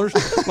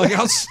 $100. Like,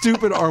 how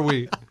stupid are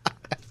we?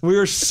 We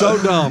are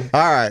so dumb.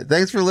 All right,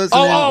 thanks for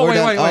listening.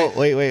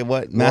 Wait.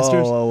 What?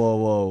 Masters?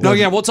 Whoa. No,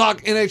 yeah, we'll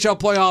talk NHL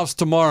playoffs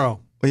tomorrow.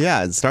 Well,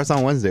 yeah, it starts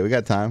on Wednesday. We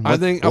got time. I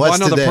think. Well, I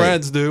know today? The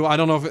Preds do. I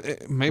don't know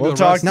if maybe we'll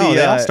the rest. No,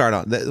 they all start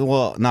on.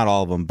 Well, not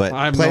all of them, but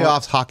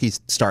playoffs hockey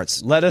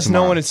starts. Let us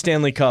tomorrow. know when it's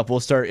Stanley Cup. We'll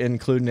start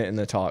including it in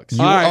the talks.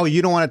 Oh,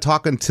 you don't want to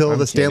talk until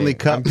the Stanley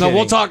Cup? No,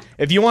 we'll talk.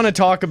 If you want to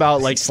talk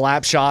about like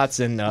slap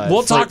shots and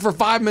we'll talk for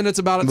 5 minutes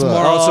about it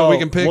tomorrow, so we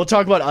can pick. We'll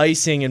talk about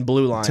icing and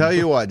blue line. Tell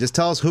you what, just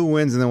tell us who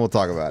wins, and then we'll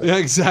talk about it. Yeah,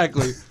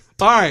 exactly.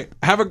 All right.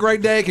 Have a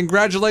great day.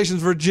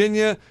 Congratulations,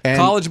 Virginia. And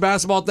college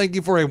basketball. Thank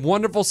you for a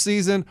wonderful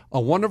season,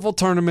 a wonderful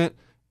tournament.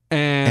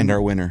 And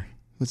our winner.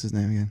 What's his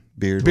name again?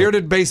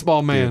 Bearded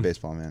Baseball Man. Bearded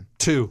Baseball Man.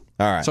 2.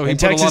 All right. So he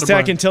Texas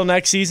Tech until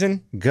next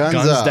season.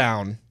 Guns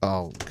down.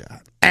 Oh,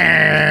 God.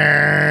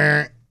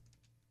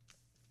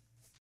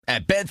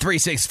 At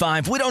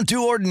Bet365, we don't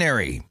do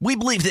ordinary. We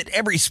believe that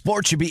every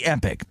sport should be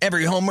epic.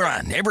 Every home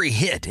run, every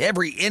hit,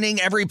 every inning,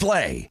 every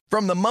play.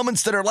 From the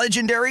moments that are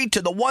legendary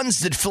to the ones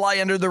that fly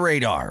under the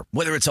radar.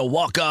 Whether it's a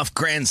walk-off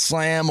grand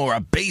slam or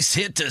a base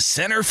hit to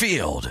center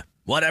field.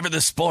 Whatever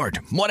the sport,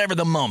 whatever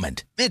the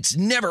moment, it's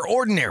never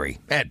ordinary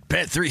at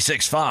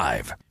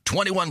Bet365.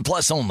 21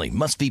 plus only.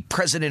 Must be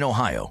present in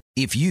Ohio.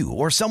 If you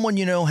or someone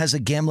you know has a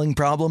gambling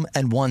problem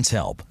and wants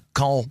help,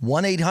 call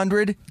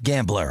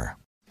 1-800-GAMBLER.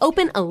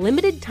 Open a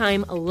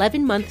limited-time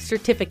 11-month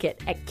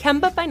certificate at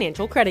Kemba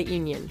Financial Credit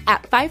Union.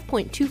 At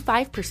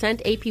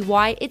 5.25%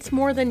 APY, it's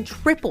more than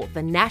triple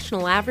the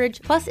national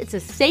average, plus it's a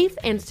safe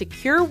and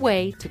secure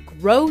way to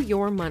grow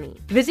your money.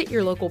 Visit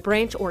your local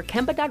branch or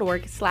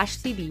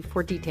kemba.org/CD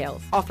for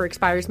details. Offer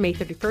expires May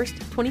 31st,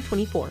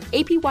 2024.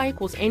 APY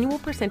equals annual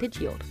percentage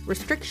yield.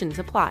 Restrictions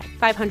apply.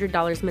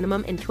 $500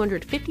 minimum and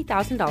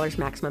 $250,000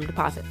 maximum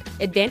deposit.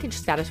 Advantage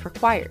status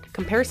required.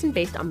 Comparison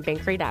based on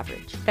bank rate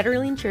average.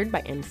 Federally insured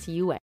by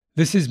NCUA.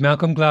 This is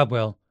Malcolm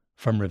Gladwell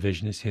from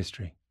Revisionist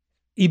History.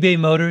 eBay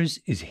Motors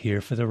is here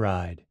for the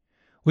ride.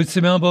 With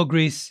some elbow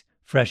grease,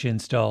 fresh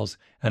installs,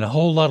 and a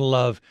whole lot of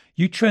love,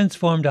 you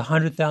transformed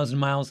 100,000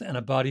 miles and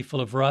a body full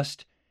of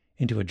rust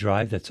into a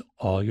drive that's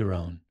all your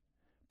own.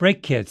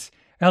 Brake kits,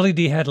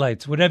 LED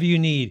headlights, whatever you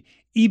need,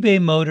 eBay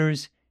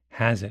Motors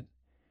has it.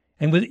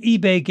 And with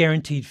eBay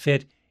Guaranteed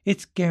Fit,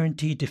 it's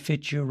guaranteed to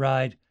fit your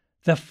ride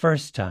the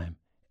first time,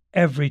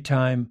 every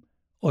time,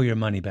 or your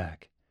money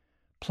back.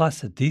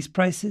 Plus, at these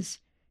prices,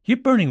 you're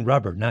burning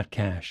rubber, not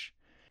cash.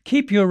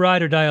 Keep your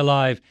ride or die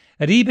alive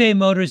at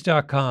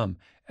ebaymotors.com.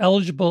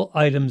 Eligible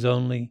items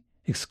only.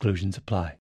 Exclusions apply.